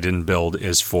upgrade I didn't build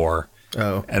is for.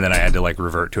 Oh. And then I had to, like,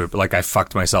 revert to it. But, like, I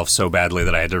fucked myself so badly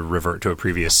that I had to revert to a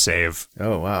previous save.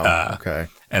 Oh, wow. Okay.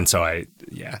 And so I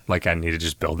need to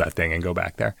just build that thing and go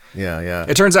back there. Yeah.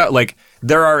 It turns out, like,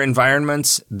 there are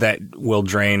environments that will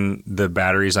drain the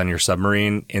batteries on your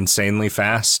submarine insanely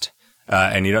fast.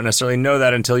 And you don't necessarily know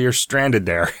that until you're stranded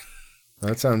there.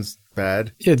 That sounds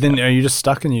bad. Yeah, then are you just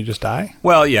stuck and you just die?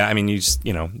 Well, yeah, I mean, you just,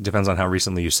 depends on how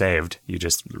recently you saved. You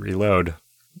just reload.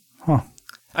 Huh.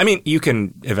 I mean, you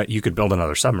could build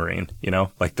another submarine,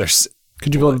 like there's...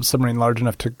 Could you build a submarine large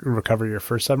enough to recover your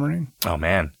first submarine? Oh,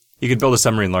 man. You could build a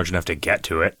submarine large enough to get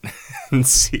to it and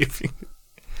see if you...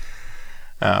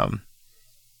 Yeah,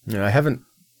 I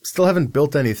still haven't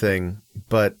built anything,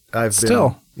 but I've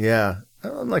been... Yeah.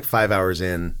 I'm like 5 hours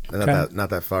in. Okay. Not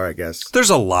that far, I guess.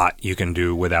 There's a lot you can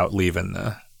do without leaving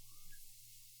the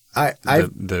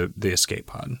escape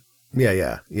pod.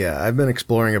 Yeah. I've been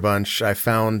exploring a bunch. I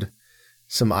found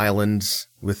some islands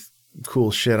with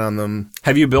cool shit on them.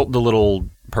 Have you built the little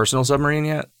personal submarine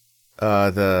yet?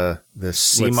 The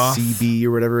Seamoth? CB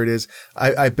or whatever it is.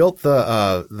 I built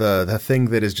the thing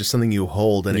that is just something you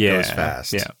hold and it goes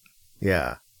fast.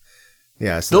 Yeah.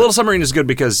 So the little submarine is good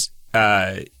because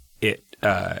it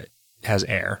has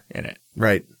air in it.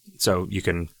 Right. So you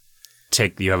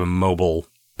have a mobile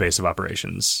base of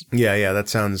operations. Yeah. That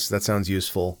sounds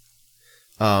useful.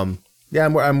 I'm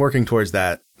working towards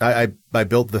that. I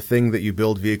built the thing that you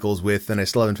build vehicles with, and I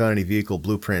still haven't found any vehicle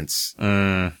blueprints.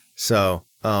 So,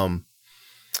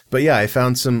 but yeah, I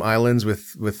found some islands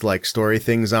with like story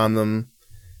things on them.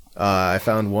 I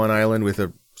found one island with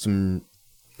some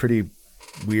pretty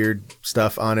weird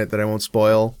stuff on it that I won't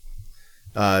spoil.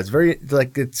 It's very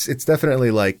like it's definitely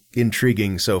like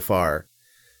intriguing so far.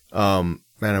 And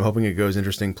I'm hoping it goes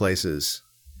interesting places.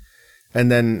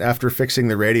 And then after fixing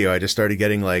the radio, I just started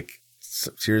getting like,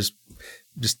 here's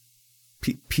just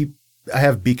I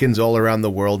have beacons all around the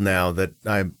world now that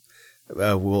I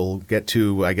will get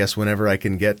to, I guess, whenever I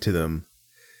can get to them.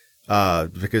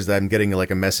 Because I'm getting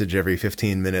like a message every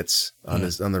 15 minutes on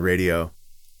the radio.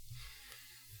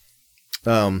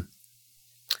 And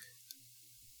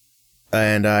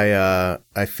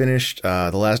I finished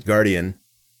The Last Guardian,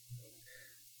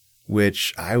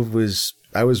 which I was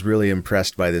really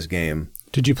impressed by this game.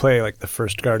 Did you play like the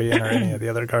first Guardian or any of the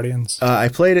other Guardians? I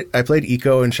played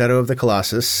Eco and Shadow of the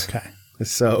Colossus. Okay.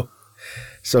 So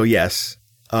yes.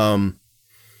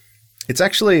 It's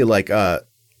actually like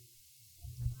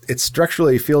it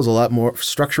structurally feels a lot more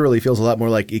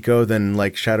like Eco than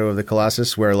like Shadow of the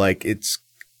Colossus, where like it's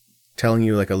telling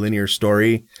you like a linear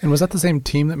story. And was that the same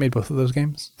team that made both of those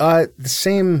games? The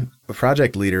same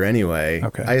project leader anyway.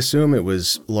 Okay. I assume it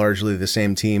was largely the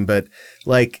same team, but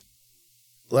like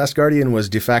Last Guardian was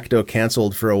de facto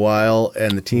canceled for a while,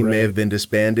 and the team may have been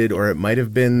disbanded, or it might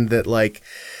have been that like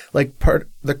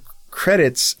the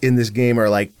credits in this game are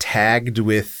like tagged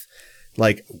with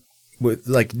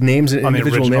names and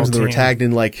individual names that were tagged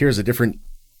in like, here's a different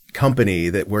company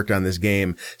that worked on this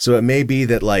game. So it may be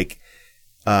that like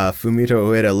Fumito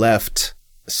Ueda left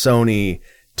Sony,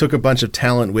 took a bunch of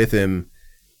talent with him,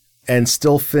 and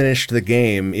still finished the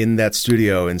game in that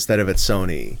studio instead of at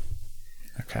Sony.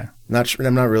 Okay.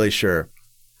 I'm not really sure.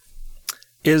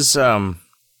 Is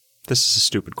this is a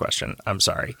stupid question. I'm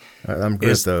sorry. I'm good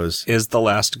at those. Is The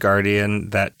Last Guardian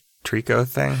that Trico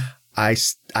thing? I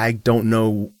don't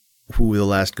know who The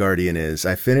Last Guardian is.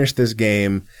 I finished this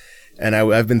game, and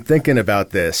I've been thinking about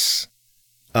this.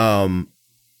 And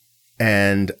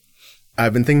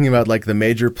I've been thinking about like the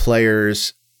major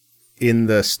players in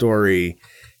the story,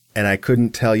 and I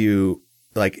couldn't tell you,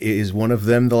 like, is one of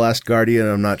them The Last Guardian?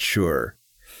 I'm not sure.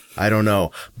 I don't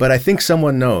know. But I think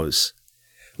someone knows.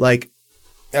 Like,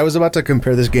 I was about to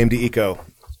compare this game to Ico,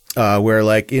 where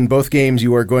like in both games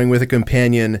you are going with a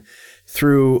companion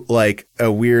through like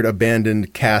a weird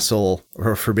abandoned castle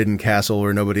or a forbidden castle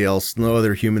where no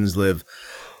other humans live.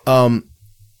 And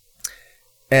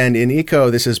in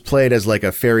Ico, this is played as like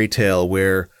a fairy tale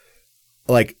where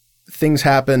like things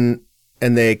happen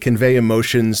and they convey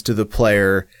emotions to the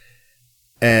player,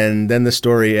 and then the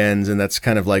story ends, and that's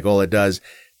kind of like all it does.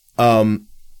 But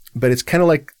it's kind of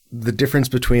like the difference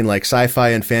between like sci-fi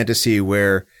and fantasy,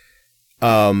 where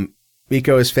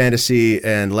Ico is fantasy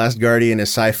and Last Guardian is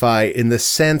sci-fi, in the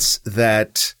sense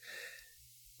that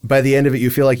by the end of it, you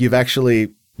feel like you've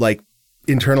actually like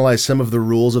internalized some of the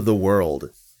rules of the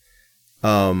world.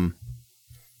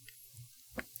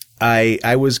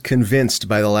 I was convinced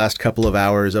by the last couple of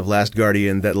hours of Last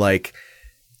Guardian that like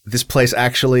this place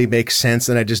actually makes sense,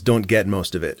 and I just don't get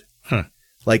most of it.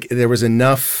 Like there was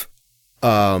enough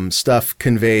stuff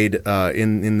conveyed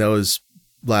in those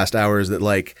last hours that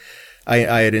like I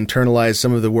had internalized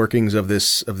some of the workings of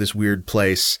this weird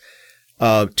place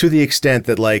to the extent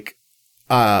that like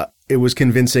it was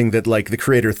convincing that like the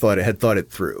creator had thought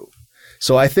it through.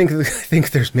 So I think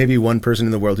there's maybe one person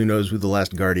in the world who knows who The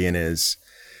Last Guardian is.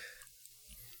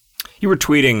 You were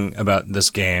tweeting about this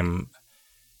game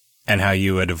and how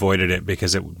you had avoided it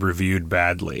because it reviewed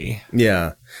badly.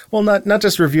 Yeah. Well, not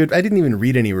just reviewed. I didn't even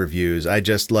read any reviews. I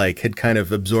just like had kind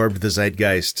of absorbed the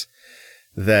zeitgeist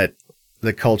that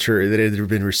the culture that it had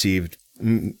been received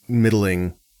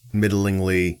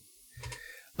middlingly.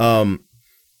 And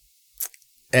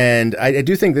I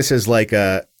do think this is like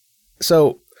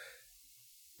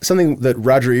something that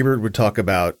Roger Ebert would talk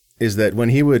about is that when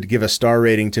he would give a star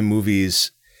rating to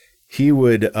movies, he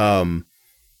would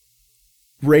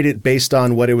rate it based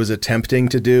on what it was attempting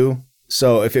to do.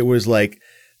 So if it was like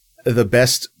the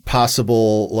best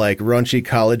possible like raunchy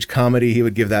college comedy, he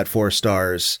would give that 4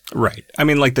 stars. Right. I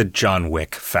mean, like the John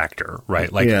Wick factor,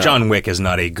 right? Like John Wick is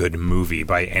not a good movie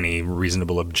by any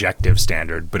reasonable objective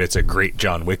standard, but it's a great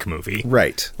John Wick movie.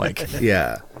 Right. Like,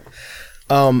 yeah.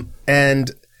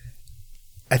 And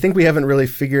I think we haven't really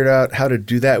figured out how to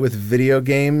do that with video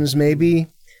games, maybe.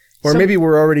 Or maybe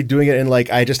we're already doing it and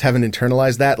like I just haven't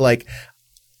internalized that. Like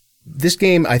this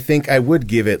game, I think I would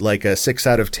give it like a 6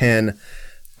 out of 10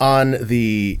 on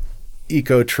the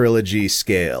Ico trilogy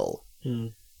scale.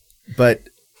 But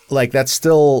like that's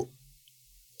still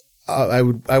I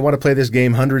want to play this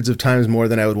game hundreds of times more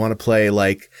than I would want to play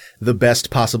like the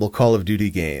best possible Call of Duty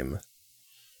game.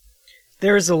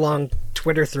 There is a long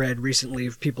Twitter thread recently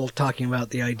of people talking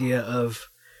about the idea of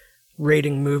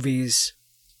rating movies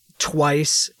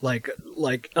twice, like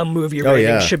a movie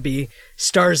rating should be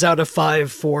stars out of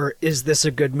 5 for is this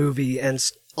a good movie, and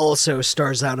also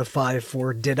stars out of 5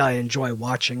 for did I enjoy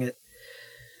watching it.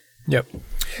 Yep.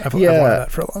 I've wanted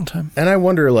that for a long time. And I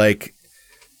wonder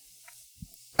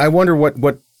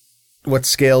what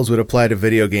scales would apply to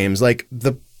video games. Like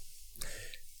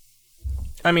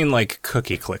like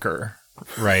Cookie Clicker,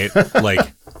 right?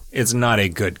 Like it's not a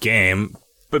good game,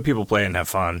 but people play it and have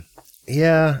fun.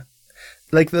 Yeah.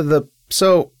 Like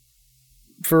so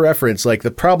for reference, like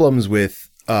the problems with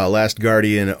Last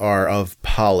Guardian are of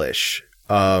polish,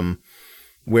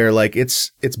 where like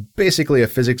it's basically a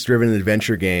physics-driven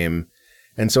adventure game,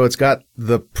 and so it's got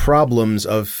the problems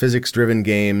of physics-driven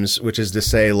games, which is to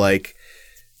say like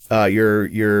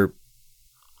you're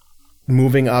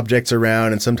moving objects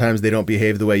around, and sometimes they don't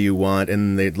behave the way you want,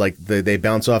 and they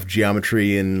bounce off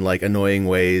geometry in like annoying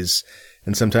ways,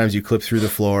 and sometimes you clip through the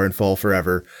floor and fall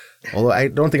forever. Although I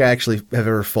don't think I actually have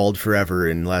ever falled forever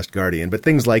in Last Guardian, but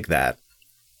things like that.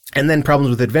 And then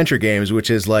problems with adventure games, which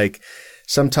is like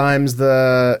sometimes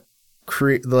the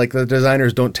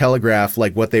designers don't telegraph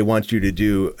like what they want you to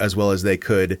do as well as they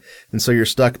could, and so you're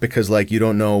stuck because like you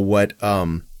don't know what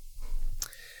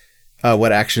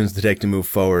what actions to take to move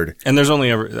forward. And there's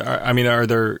only are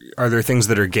there things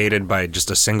that are gated by just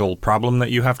a single problem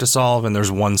that you have to solve, and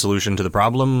there's one solution to the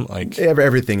problem? Like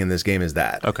everything in this game is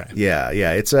that. Okay. Yeah.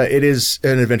 It is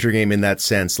an adventure game in that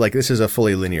sense. Like, this is a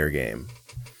fully linear game.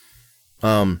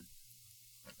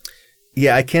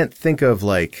 Yeah, I can't think of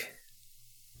like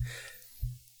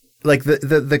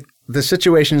the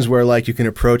situations where like you can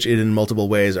approach it in multiple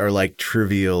ways are like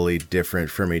trivially different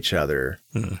from each other.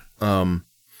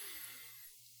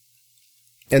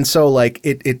 And so like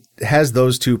it has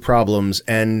those two problems,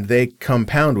 and they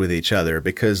compound with each other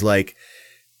because like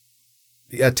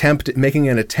making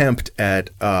an attempt at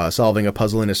solving a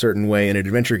puzzle in a certain way in an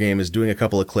adventure game is doing a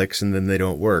couple of clicks and then they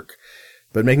don't work.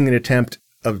 But making an attempt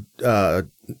of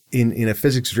in a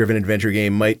physics-driven adventure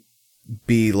game might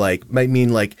mean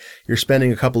like you're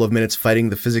spending a couple of minutes fighting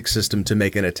the physics system to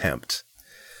make an attempt.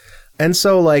 And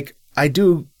so like I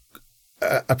do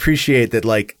appreciate that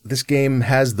like this game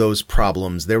has those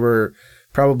problems. There were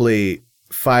probably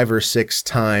 5 or 6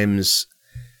 times,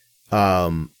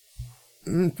 let's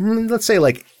say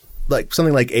like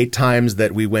something like 8 times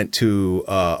that we went to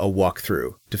a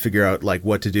walkthrough to figure out like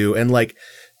what to do, and like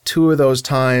 2 of those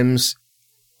times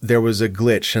there was a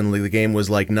glitch and the game was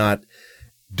like not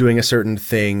doing a certain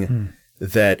thing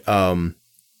that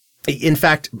in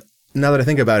fact, now that I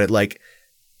think about it, like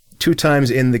 2 times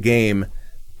in the game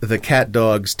the cat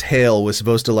dog's tail was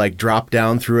supposed to like drop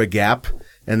down through a gap,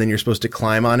 and then you're supposed to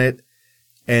climb on it,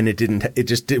 and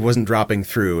it wasn't dropping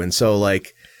through. And so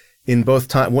like in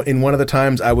one of the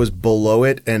times I was below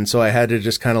it, and so I had to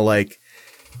just kind of like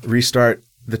restart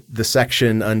the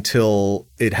section until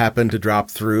it happened to drop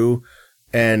through.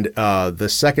 And the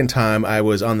second time I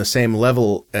was on the same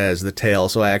level as the tail,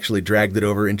 so I actually dragged it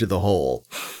over into the hole.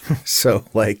 So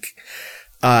like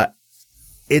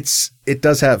it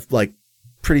does have like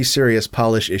pretty serious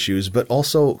polish issues, but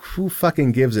also who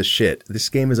fucking gives a shit? This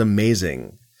game is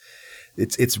amazing.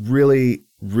 It's really,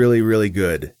 really, really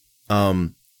good.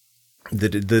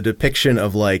 The depiction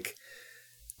of like,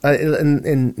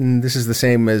 and this is the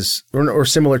same as, or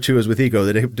similar to as with Ico,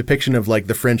 the depiction of like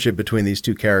the friendship between these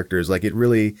two characters, like it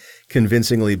really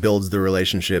convincingly builds the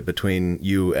relationship between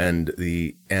you and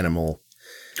the animal.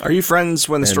 Are you friends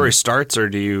when the story starts, or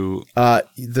do you?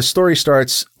 The story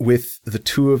starts with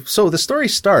the story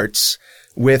starts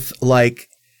with like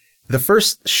the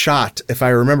first shot, if I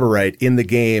remember right, in the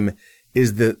game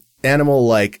is the animal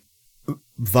like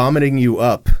vomiting you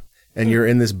up, and you're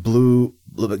in this blue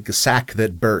sack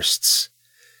that bursts,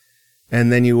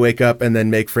 and then you wake up and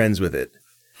then make friends with it.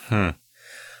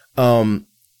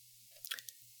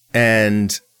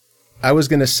 And I was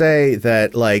gonna say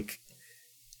that like.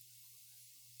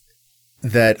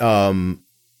 That,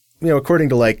 according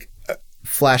to like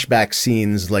flashback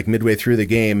scenes, like midway through the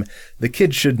game, the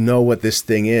kid should know what this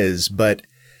thing is, but,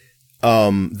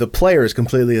 the player is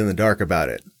completely in the dark about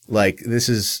it. Like this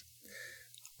is,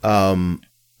 like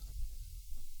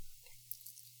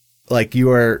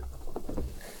you are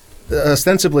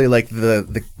ostensibly like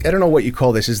the I don't know what you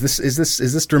call this. Is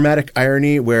this dramatic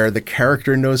irony where the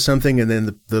character knows something and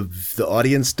then the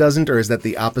audience doesn't, or is that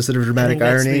the opposite of dramatic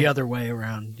irony? That's the other way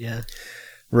around. Yeah.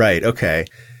 Right. Okay.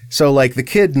 So like the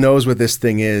kid knows what this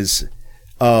thing is,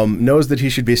 knows that he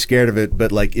should be scared of it,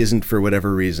 but like isn't for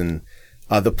whatever reason.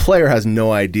 The player has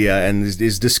no idea and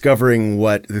is discovering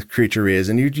what the creature is,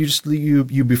 and you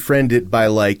befriend it by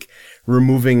like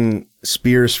removing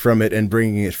spears from it and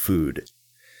bringing it food.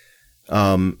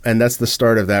 And that's the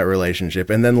start of that relationship.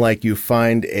 And then like you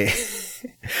find a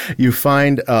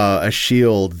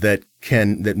shield that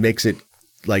makes it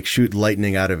like shoot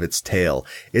lightning out of its tail.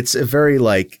 It's a very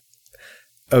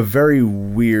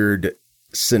weird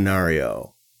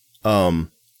scenario.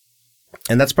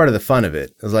 And that's part of the fun of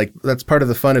it. It's like, that's part of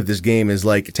the fun of this game is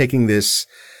like taking this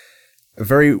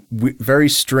very, very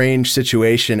strange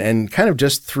situation and kind of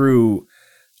just through,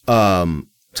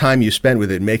 time you spent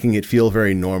with it, making it feel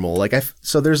very normal. Like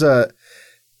so there's a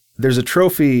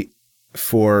trophy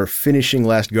for finishing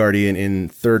Last Guardian in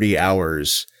 30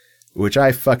 hours, which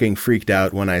I fucking freaked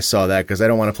out when I saw that because I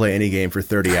don't want to play any game for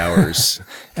 30 hours.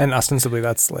 And ostensibly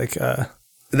that's like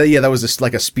that was just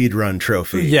like a speedrun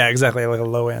trophy. Yeah, exactly, like a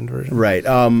low end version. Right.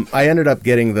 I ended up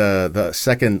getting the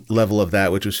second level of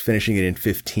that, which was finishing it in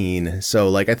 15. So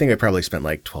like I think I probably spent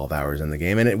like 12 hours in the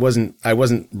game, and I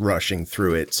wasn't rushing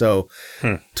through it. So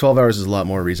 12 hours is a lot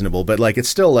more reasonable, but like it's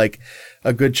still like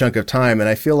a good chunk of time. And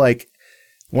I feel like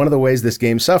one of the ways this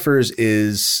game suffers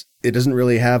is it doesn't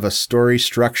really have a story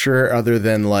structure other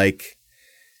than like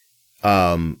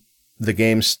the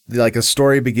game's like a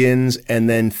story begins and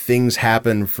then things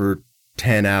happen for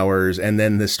 10 hours and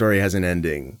then the story has an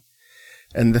ending.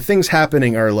 And the things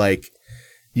happening are like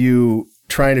you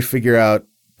trying to figure out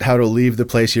how to leave the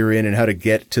place you're in and how to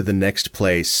get to the next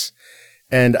place.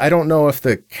 And I don't know if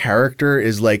the character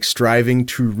is like striving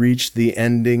to reach the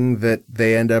ending that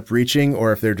they end up reaching,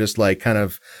 or if they're just like kind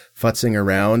of futzing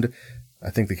around. I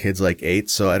think the kid's like 8,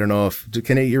 so I don't know if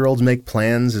can 8-year-olds make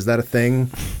plans? Is that a thing?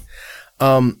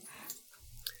 But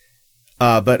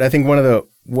I think one of the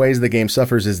ways the game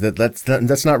suffers is that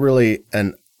that's not really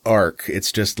an arc.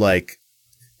 It's just like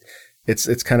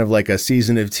it's kind of like a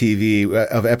season of TV,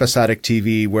 of episodic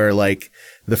TV, where like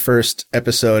the first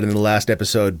episode and the last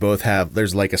episode both have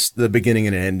there's like the beginning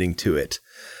and an ending to it.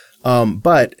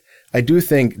 But I do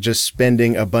think just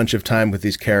spending a bunch of time with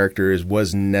these characters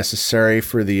was necessary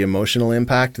for the emotional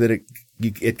impact that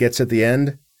it gets at the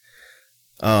end.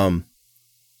 Yeah,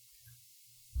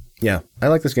 I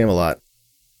like this game a lot.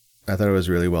 I thought it was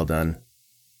really well done.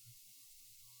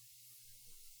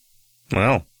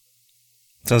 Well,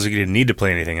 sounds like you didn't need to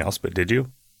play anything else, but did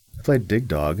you? I played Dig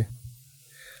Dog.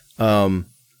 Weren't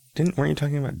you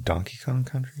talking about Donkey Kong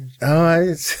Country?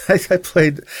 Oh, I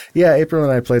played, yeah, April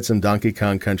and I played some Donkey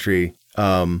Kong Country.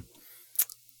 And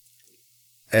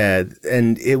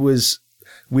it was,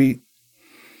 when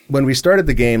we started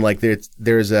the game, like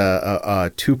there's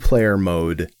a 2-player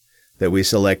mode that we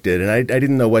selected, and I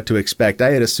didn't know what to expect.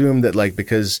 I had assumed that like,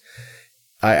 because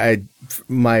my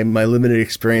limited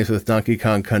experience with Donkey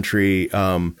Kong Country,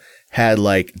 had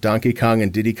like Donkey Kong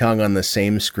and Diddy Kong on the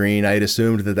same screen. I had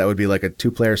assumed that would be like a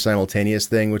 2-player simultaneous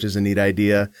thing, which is a neat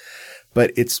idea,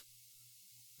 but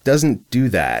doesn't do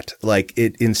that. Like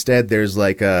instead there's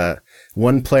like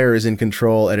one player is in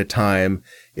control at a time.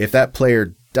 If that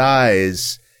player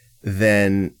dies,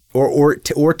 then, or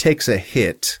takes a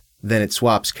hit, then it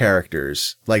swaps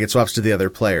characters. Like it swaps to the other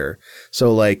player.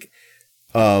 So like,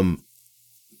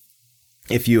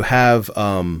 if you have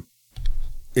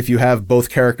both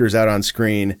characters out on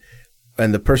screen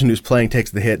and the person who's playing takes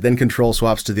the hit, then control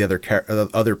swaps to the other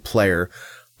player.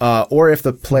 Or if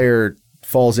the player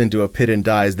falls into a pit and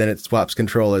dies, then it swaps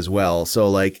control as well. So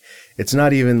like, it's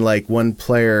not even like one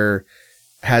player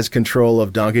has control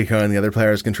of Donkey Kong and the other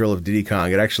player has control of Diddy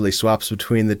Kong. It actually swaps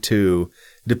between the two,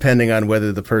 depending on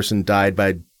whether the person died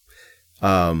by,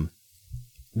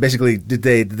 basically, did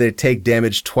they take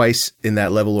damage twice in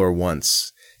that level or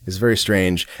once? It's very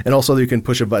strange. And also you can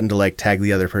push a button to like tag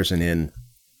the other person in.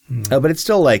 But it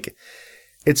still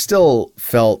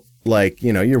felt like,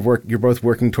 you know, you're both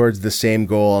working towards the same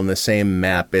goal on the same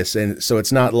map. And so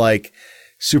it's not like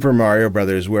Super Mario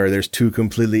Brothers where there's 2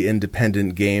 completely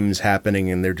independent games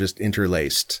happening and they're just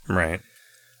interlaced. Right.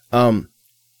 And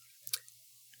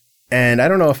I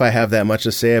don't know if I have that much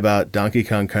to say about Donkey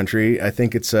Kong Country. I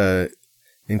think it's a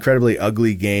incredibly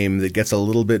ugly game that gets a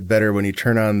little bit better when you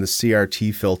turn on the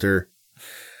CRT filter.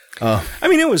 I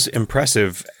mean, it was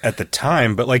impressive at the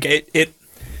time, but like it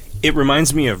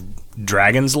reminds me of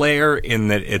Dragon's Lair in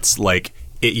that it's like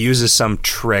it uses some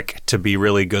trick to be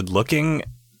really good looking,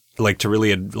 like to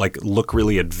really like look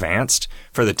really advanced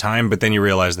for the time, but then you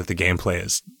realize that the gameplay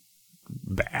is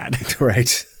bad.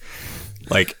 Right.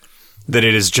 Like that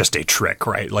it is just a trick,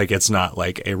 right? Like it's not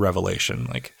like a revelation.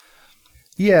 Like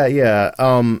Yeah.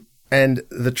 And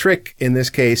the trick in this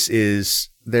case is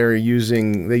they used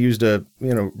a,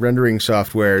 you know, rendering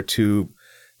software to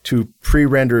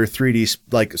pre-render 3D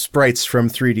like sprites from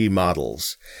 3D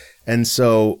models. And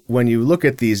so when you look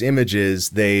at these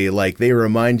images, they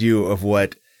remind you of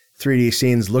what 3D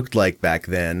scenes looked like back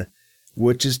then,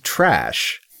 which is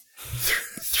trash.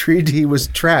 3D was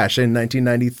trash in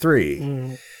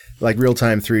 1993. Like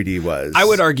real-time 3D was. I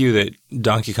would argue that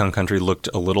Donkey Kong Country looked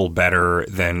a little better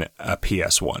than a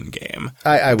PS1 game.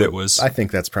 I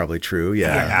think that's probably true. Yeah,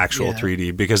 actual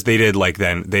 3D, because they did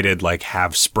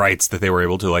have sprites that they were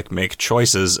able to like make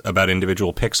choices about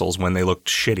individual pixels when they looked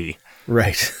shitty.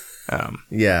 Right.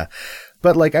 Yeah,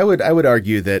 but like I would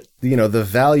argue that, you know, the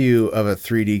value of a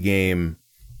 3D game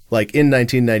like in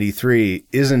 1993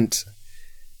 isn't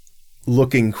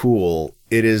looking cool.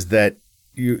 It is that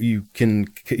you can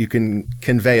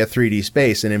convey a 3D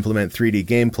space and implement 3D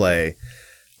gameplay.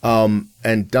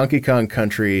 And Donkey Kong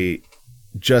Country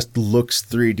just looks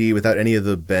 3D without any of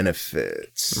the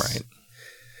benefits. Right.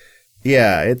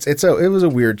 Yeah, it was a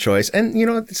weird choice. And you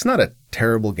know, it's not a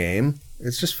terrible game.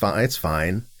 It's just fine. It's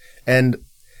fine. And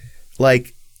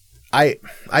like I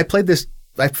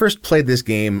first played this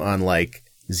game on like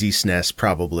ZSNES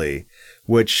probably,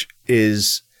 which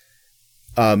is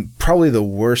probably the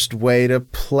worst way to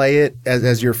play it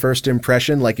as your first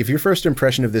impression. Like if your first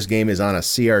impression of this game is on a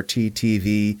CRT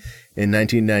TV in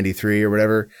 1993 or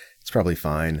whatever, it's probably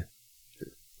fine.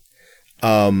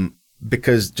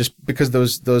 Because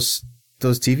those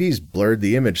TVs blurred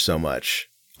the image so much.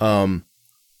 But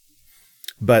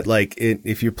like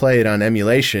if you play it on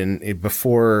emulation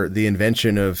before the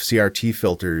invention of CRT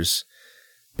filters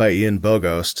by Ian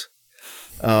Bogost,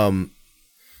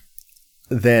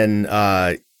 then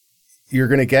you're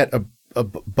going to get a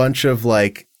bunch of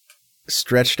like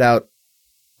stretched out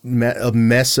a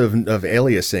mess of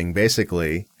aliasing,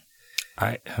 basically.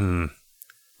 I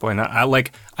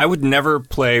would never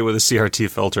play with a CRT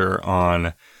filter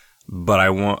on, but I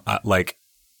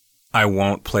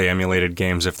won't play emulated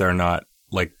games if they're not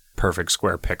like perfect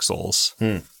square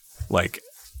pixels. Like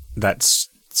that's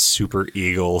Super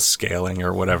Eagle scaling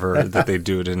or whatever that they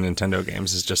do to Nintendo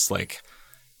games is just like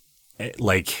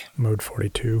Mode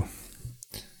 42.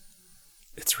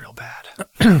 It's real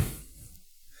bad.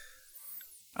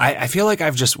 I feel like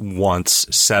I've just once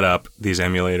set up these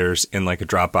emulators in like a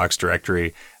Dropbox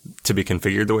directory to be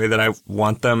configured the way that I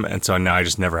want them, and so now I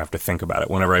just never have to think about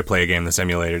it. Whenever I play a game that's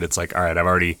emulated, it's like, all right, I've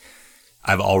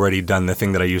already done the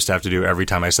thing that I used to have to do every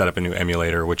time I set up a new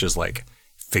emulator, which is like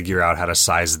figure out how to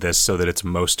size this so that it's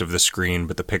most of the screen,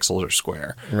 but the pixels are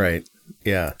square. Right.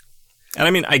 Yeah. And I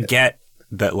mean, I get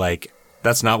that like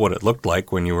that's not what it looked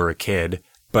like when you were a kid,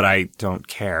 but I don't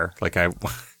care. Like I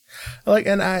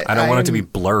don't want it to be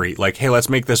blurry. Like, hey, let's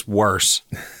make this worse.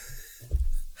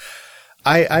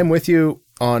 I'm with you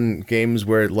on games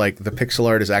where like the pixel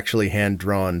art is actually hand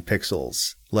drawn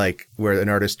pixels, like where an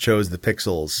artist chose the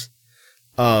pixels.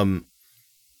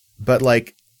 But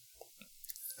like,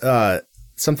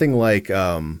 something like,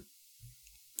 Ocarina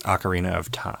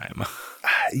of Time.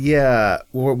 Yeah.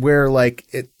 Where like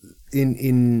it,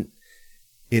 in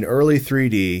early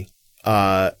 3D,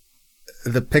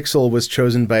 the pixel was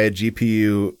chosen by a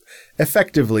GPU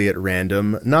effectively at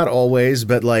random, not always,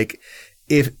 but like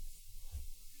if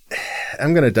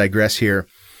I'm going to digress here.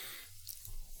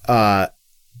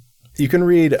 You can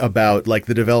read about like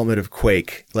the development of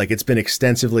Quake. Like it's been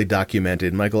extensively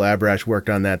documented. Michael Abrash worked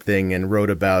on that thing and wrote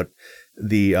about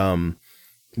the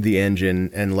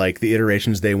engine and like the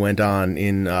iterations they went on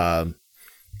in a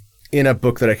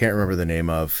book that I can't remember the name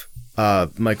of.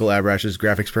 Michael Abrash's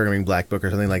Graphics Programming Black Book or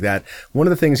something like that. One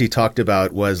of the things he talked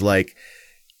about was like,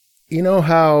 you know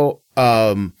how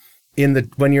when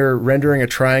you're rendering a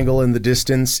triangle in the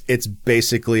distance, it's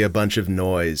basically a bunch of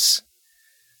noise.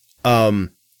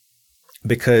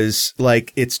 Because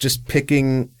like it's just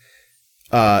picking.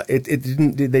 They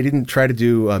didn't try to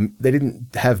do. They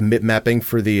didn't have mapping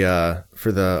for the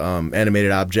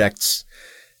animated objects.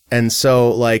 And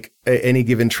so, like, any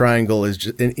given triangle is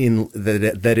just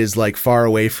that is like far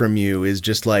away from you is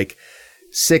just like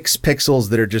 6 pixels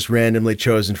that are just randomly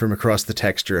chosen from across the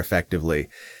texture, effectively.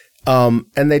 And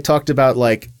they talked about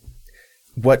like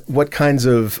what kinds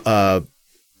of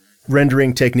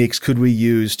rendering techniques could we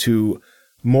use to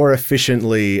more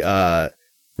efficiently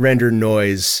render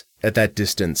noise at that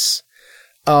distance.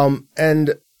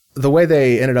 And the way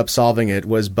they ended up solving it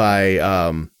was by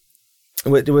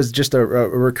it was just a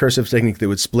recursive technique that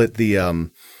would split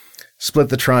the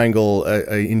triangle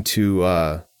into.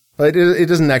 It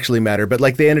doesn't actually matter, but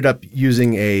like they ended up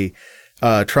using a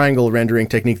triangle rendering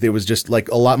technique that was just like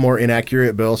a lot more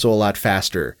inaccurate, but also a lot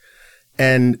faster,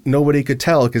 and nobody could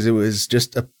tell because it was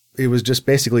just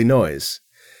basically noise.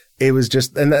 It was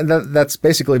just, and that's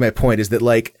basically my point, is that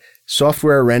like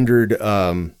software rendered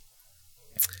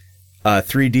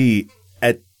 3D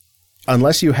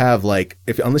unless you have like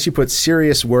unless you put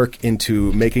serious work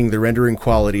into making the rendering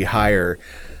quality higher,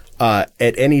 at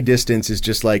any distance is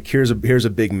just like here's a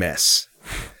big mess.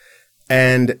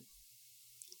 And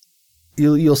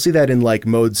you'll see that in like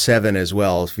Mode 7 as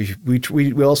well.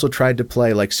 We also tried to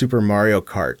play like Super Mario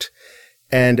Kart,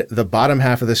 and the bottom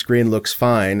half of the screen looks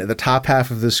fine. The top half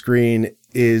of the screen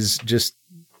is just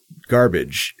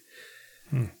garbage.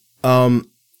 And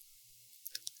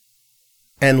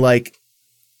like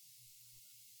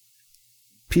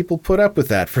people put up with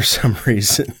that for some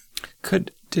reason.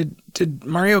 Did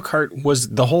Mario Kart, was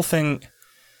the whole thing,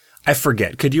 I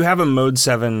forget, could you have a Mode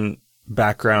 7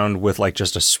 background with like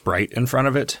just a sprite in front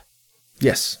of it?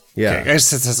 Yes. Yeah. Okay. I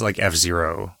guess it's like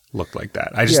F-Zero looked like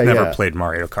that. I just never played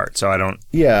Mario Kart, so I don't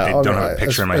have a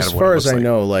picture in my head of what it looks like. As far as I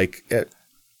know, like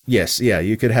yes, yeah,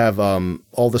 you could have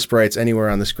all the sprites anywhere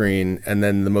on the screen and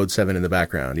then the Mode 7 in the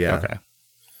background. Yeah. Okay.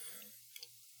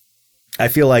 I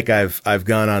feel like I've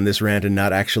gone on this rant and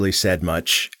not actually said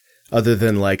much, other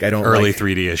than like I don't. Early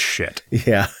 3D is shit.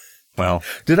 Yeah. Well,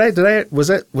 was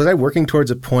I working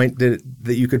towards a point that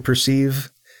you could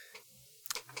perceive?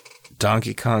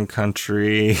 Donkey Kong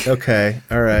Country. Okay.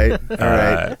 All right.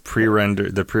 The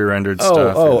pre-rendered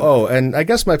stuff. And I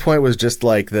guess my point was just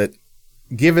like that.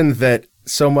 Given that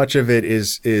so much of it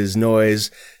is noise,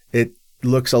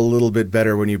 looks a little bit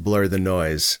better when you blur the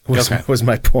noise. Was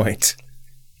my point.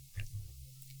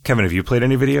 Kevin, have you played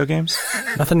any video games?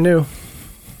 Nothing new.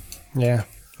 Yeah.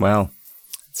 Well,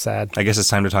 it's sad. I guess it's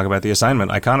time to talk about the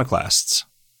assignment, Iconoclasts.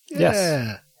 Yes.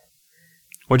 Yeah.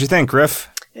 What'd you think, Griff?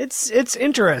 It's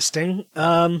interesting.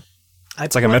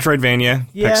 It's like a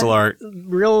Metroidvania, pixel art.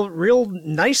 Real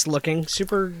nice looking,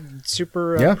 super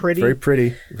pretty. Very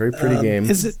pretty game.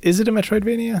 Is it a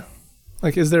Metroidvania?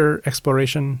 Like, is there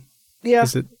exploration? Yeah.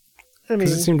 Is it?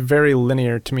 Because it seemed very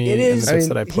linear to me in the bits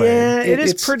that I played. Yeah,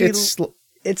 it's pretty.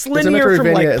 It's linear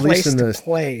from like place to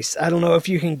place. I don't know if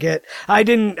you can get. I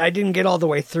didn't get all the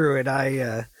way through it.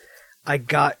 I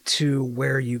got to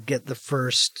where you get the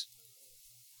first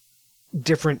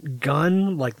different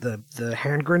gun, like the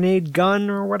hand grenade gun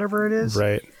or whatever it is.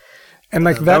 Right. And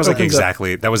like that was like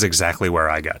exactly where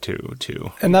I got to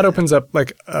too. And that opens up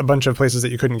like a bunch of places that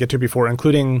you couldn't get to before,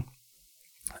 including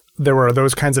there were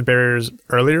those kinds of barriers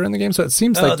earlier in the game. So it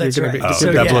seems like you're going to be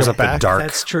that blows up the dark.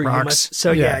 That's true. Rocks.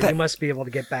 You must be able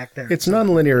to get back there. It's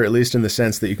non-linear, at least in the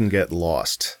sense that you can get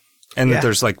lost. And that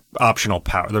there's like optional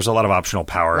power. There's a lot of optional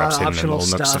power-ups hidden in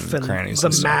little nooks and crannies.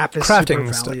 The map is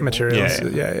crafting materials.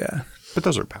 Yeah. But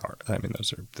those are power. I mean,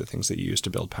 those are the things that you use to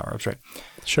build power-ups, right?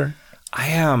 Sure.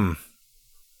 I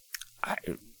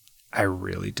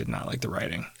really did not like the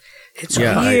writing. It's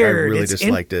weird. I really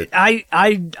disliked it.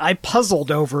 I puzzled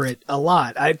over it a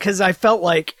lot because I felt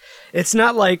like it's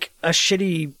not like a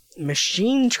shitty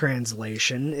machine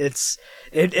translation.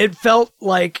 It felt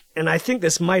like, and I think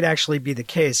this might actually be the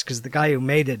case because the guy who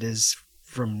made it is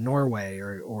from Norway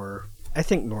or I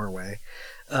think Norway.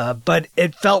 But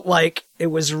it felt like it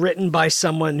was written by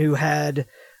someone who had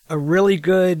a really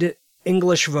good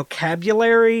English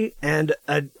vocabulary and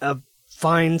a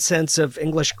fine sense of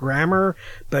English grammar,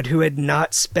 but who had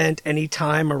not spent any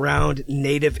time around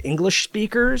native English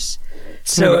speakers.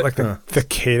 So like the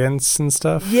cadence and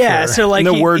stuff. Yeah, so like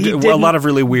a lot of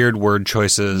really weird word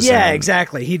choices. Yeah,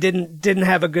 exactly. He didn't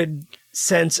have a good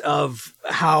sense of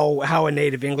how a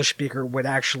native English speaker would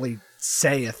actually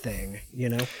say a thing, you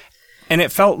know? And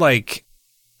it felt like,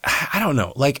 I don't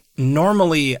know, like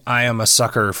normally I am a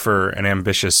sucker for an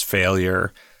ambitious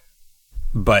failure,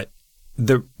 but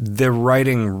the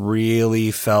writing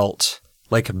really felt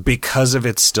like, because of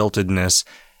its stiltedness,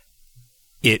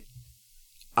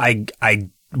 I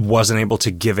wasn't able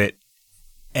to give it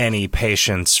any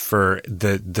patience for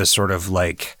the sort of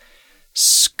like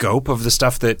scope of the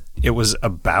stuff that it was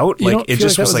about. You don't feel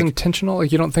like that was like intentional.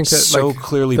 Like you don't think that so like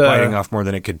clearly biting off more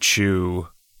than it could chew.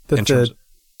 That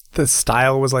the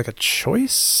style was like a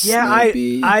choice. Yeah,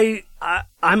 maybe?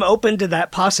 I'm open to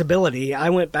that possibility. I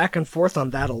went back and forth on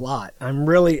that a lot.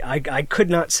 I could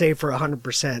not say for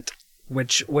 100%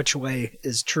 which way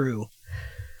is true.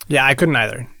 Yeah, I couldn't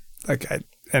either.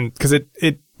 Because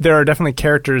there are definitely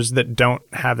characters that don't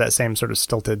have that same sort of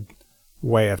stilted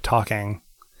way of talking.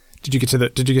 Did you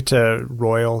get to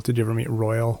Royal? Did you ever meet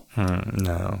Royal?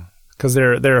 No, because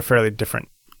they're a fairly different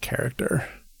character.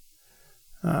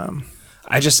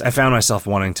 I found myself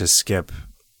wanting to skip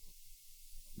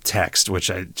text,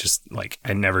 which I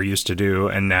never used to do,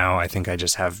 and now I think I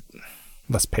just have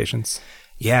less patience.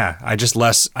 Yeah, I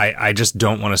just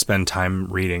don't want to spend time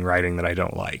reading writing that I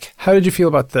don't like. How did you feel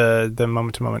about the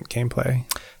moment to moment gameplay?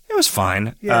 It was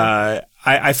fine. Yeah.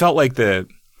 I felt like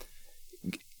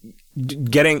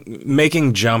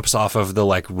making jumps off of the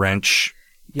like wrench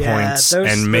points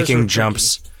and making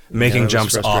jumps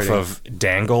off of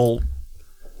dangle.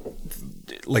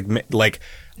 Like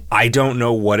I don't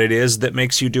know what it is that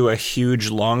makes you do a huge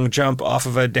long jump off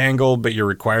of a dangle, but you're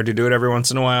required to do it every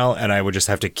once in a while, and I would just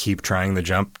have to keep trying the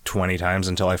jump 20 times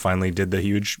until I finally did the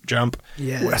huge jump.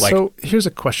 Yeah. So here's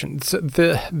a question. So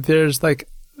there's like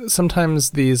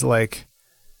sometimes these like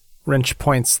wrench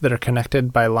points that are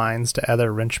connected by lines to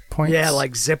other wrench points. Yeah,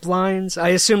 like zip lines. I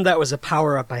assumed that was a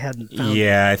power up I hadn't found.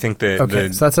 Yeah, I think that.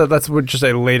 So that's just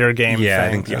a later game. Yeah, thing.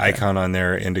 I think the icon on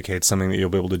there indicates something that you'll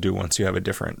be able to do once you have a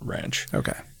different wrench.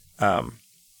 Okay.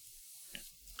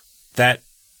 That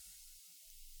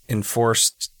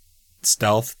enforced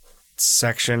stealth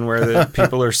section where the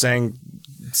people are saying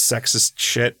sexist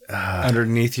shit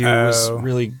underneath you was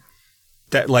really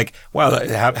that like, wow,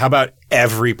 how about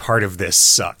every part of this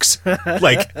sucks?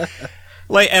 like,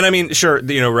 and I mean, sure,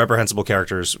 reprehensible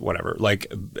characters, whatever,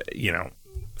 like,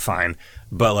 fine,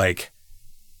 but like,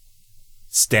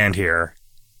 stand here.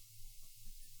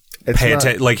 Pay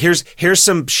attention. Like here's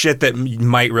some shit that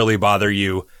might really bother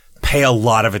you. Pay a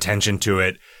lot of attention to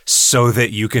it so that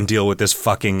you can deal with this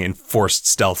fucking enforced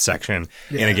stealth section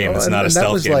in a game that's not a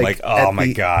stealth game. Like, oh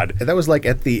my god, that was like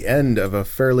at the end of a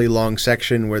fairly long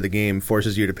section where the game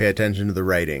forces you to pay attention to the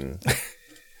writing.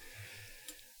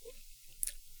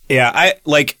 Yeah, I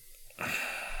like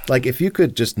if you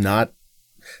could just not,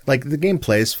 like, the game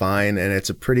plays fine and it's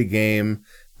a pretty game.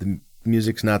 The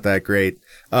music's not that great.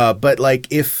 But like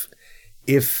if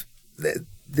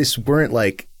this weren't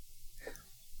like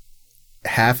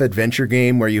half adventure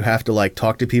game where you have to like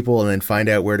talk to people and then find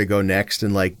out where to go next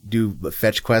and like do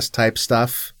fetch quest type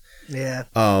stuff. Yeah.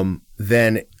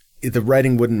 Then the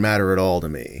writing wouldn't matter at all to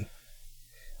me.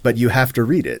 But you have to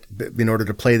read it in order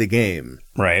to play the game.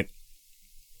 right.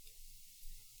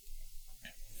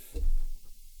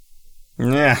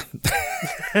 Yeah.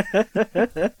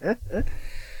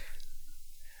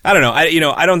 I don't know.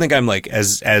 I don't think I'm like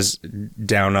as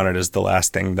down on it as the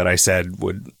last thing that I said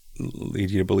would lead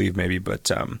you to believe, maybe.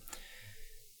 But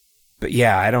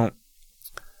yeah,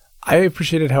 I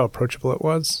appreciated how approachable it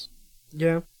was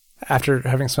Yeah. after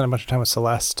having spent a bunch of time with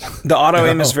Celeste. The auto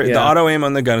aim is yeah. the auto aim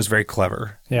on the gun is very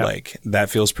clever. Yeah. Like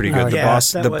that feels pretty good. like The that.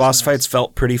 boss Yeah, the that was boss nice. fights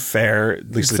felt pretty fair. At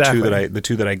least Exactly. the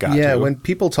two that I got. Yeah, to. when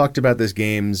people talked about this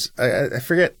games, I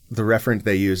forget the reference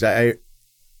they used.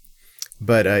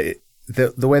 But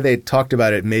the way they talked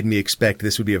about it made me expect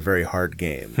this would be a very hard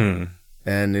game,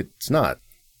 and it's not.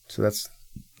 So that's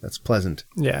pleasant.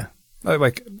 Yeah.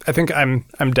 Like I think I'm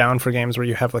down for games where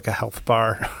you have like a health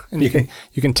bar and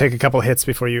you can take a couple hits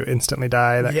before you instantly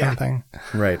die, that kind of thing.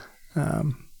 Right.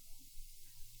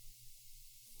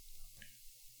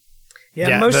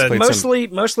 Yeah, the-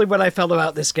 mostly what I felt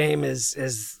about this game is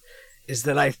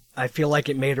that I feel like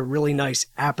it made a really nice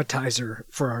appetizer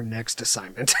for our next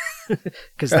assignment,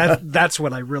 because that's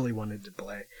what I really wanted to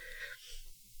play.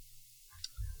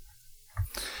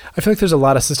 I feel like there's a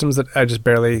lot of systems that I just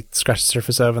barely scratched the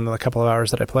surface of in the couple of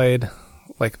hours that I played.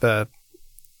 Like the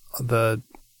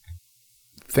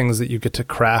things that you get to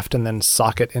craft and then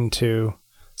socket into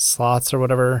slots or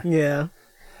whatever. Yeah.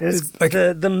 It's like-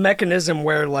 the mechanism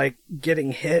where like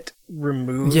getting hit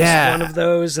removes Yeah. one of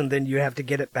those and then you have to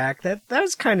get it back. That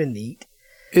was kind of neat.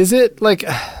 Is it like,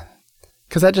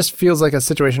 because that just feels like a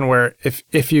situation where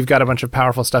if you've got a bunch of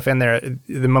powerful stuff in there,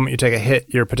 the moment you take a hit,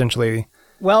 you're potentially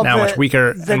Well, now much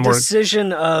weaker the and more.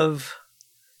 decision of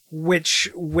which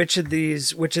of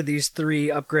these three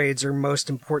upgrades are most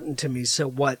important to me. So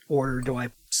what order do I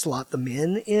slot them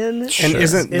in? And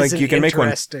isn't like an you can make one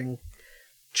interesting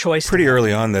choice pretty to have.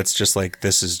 early on that's just like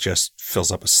this is just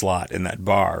fills up a slot in that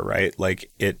bar, right? Like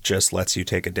it just lets you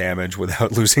take a damage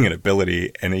without losing an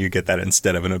ability, and you get that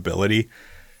instead of an ability.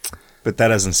 But that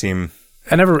doesn't seem.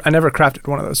 I never crafted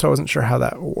one of those, so I wasn't sure how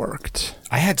that worked.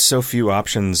 I had so few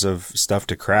options of stuff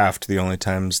to craft. The only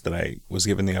times that I was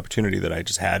given the opportunity that I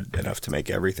just had enough to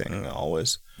make everything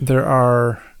always. There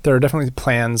are definitely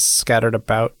plans scattered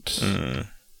about.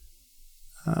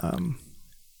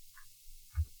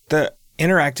 The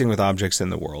interacting with objects in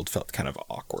the world felt kind of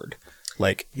awkward.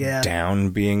 Like down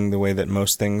being the way that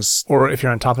most things. Or if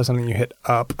you're on top of something, you hit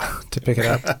up to pick it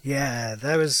up. Yeah,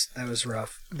 that was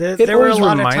rough. There It were a always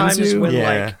lot of reminds times you- when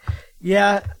Yeah. like,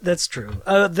 yeah, that's true.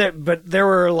 But there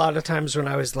were a lot of times when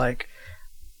I was like,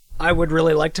 I would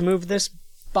really like to move this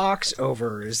box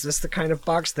over. Is this the kind of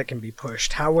box that can be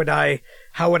pushed? How would I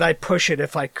push it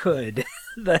if I could?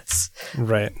 That's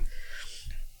Right.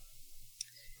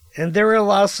 And there were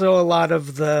also a lot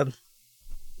of the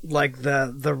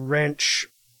wrench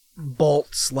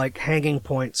bolts, like hanging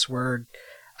points, where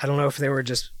I don't know if they were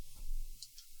just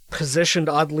positioned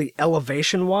oddly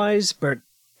elevation wise, but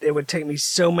it would take me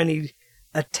so many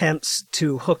attempts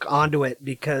to hook onto it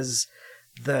because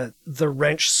the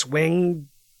wrench swing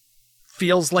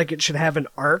feels like it should have an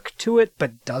arc to it,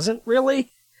 but doesn't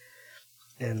really.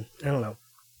 And I don't know.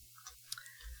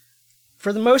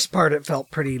 For the most part, it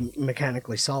felt pretty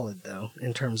mechanically solid, though,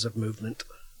 in terms of movement.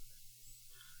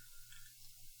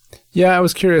 Yeah, I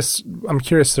was curious. I'm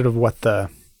curious sort of what the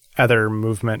other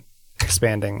movement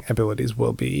expanding abilities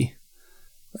will be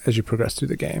as you progress through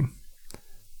the game.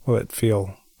 Will it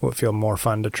feel more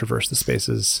fun to traverse the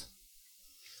spaces?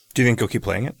 Do you think you'll keep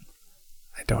playing it?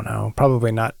 I don't know.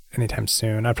 Probably not anytime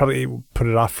soon. I'd probably put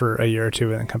it off for a year or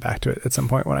two and then come back to it at some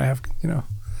point when I have,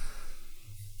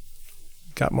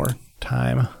 got more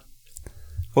time.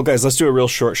 Well, guys, let's do a real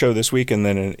short show this week and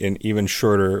then an even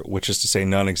shorter, which is to say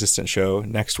non-existent show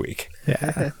next week.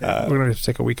 Yeah. We're going to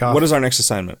take a week off. What is our next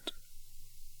assignment?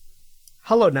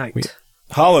 Hollow Knight.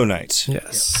 Hollow Knight.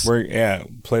 Yes.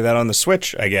 Play that on the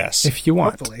Switch, I guess. If you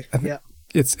want. Hopefully. I think Yeah.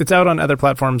 It's out on other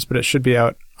platforms, but it should be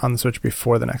out on the Switch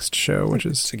before the next show, which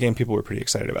is It's a game people were pretty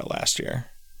excited about last year.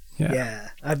 Yeah.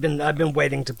 I've been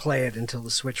waiting to play it until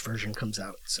the Switch version comes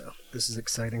out, so this is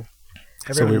exciting.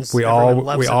 So we everyone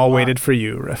loves it a all lot. waited for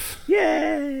you, Riff.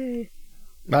 Yay!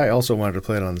 I also wanted to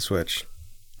play it on the Switch.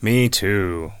 Me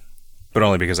too. but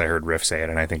only because I heard Riff say it,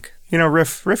 and I think,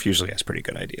 Riff usually has pretty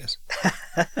good ideas.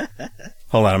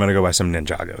 Hold on, I'm going to go buy some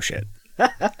Ninjago shit.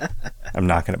 I'm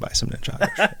not going to buy some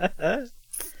Ninjago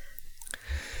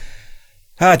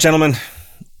shit. Gentlemen,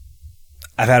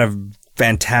 I've had a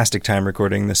fantastic time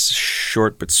recording this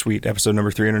short but sweet episode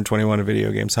number 321 of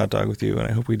Video Games Hot Dog with you, and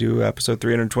I hope we do episode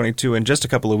 322 in just a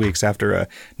couple of weeks after a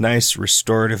nice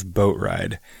restorative boat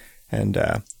ride. And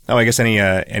I guess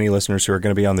any listeners who are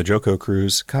going to be on the Joko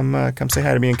cruise, come say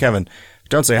hi to me and Kevin.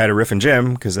 Don't say hi to Riff and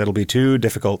Jim, because that'll be too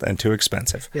difficult and too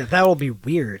expensive. Yeah, that will be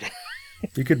weird.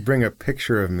 You could bring a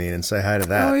picture of me and say hi to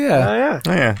that. Oh yeah.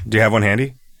 Oh yeah. Do you have one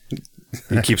handy?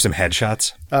 You keep some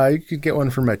headshots? You could get one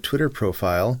from my Twitter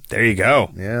profile. There you go.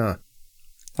 Yeah.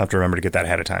 I'll have to remember to get that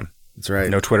ahead of time. That's right.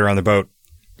 No Twitter on the boat.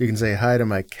 You can say hi to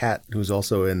my cat, who's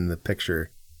also in the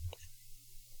picture.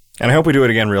 And I hope we do it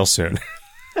again real soon.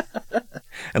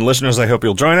 And listeners, I hope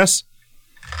you'll join us.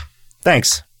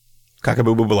 Thanks.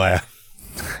 Cockaboo-boo-balaya.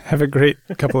 Have a great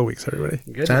couple of weeks, everybody.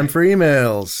 Good Time night. for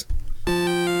emails.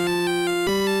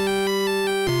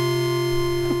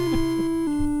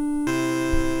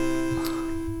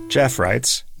 Jeff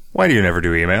writes, why do you never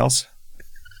do emails?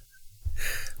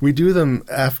 We do them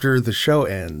after the show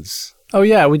ends. Oh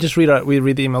yeah, we just read the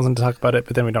emails and talk about it,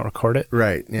 but then we don't record it.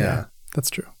 Right, yeah. That's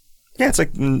true. Yeah, it's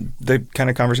like the kind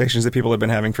of conversations that people have been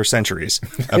having for centuries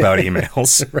about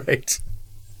emails. Right.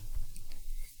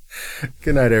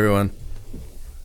 Good night, everyone.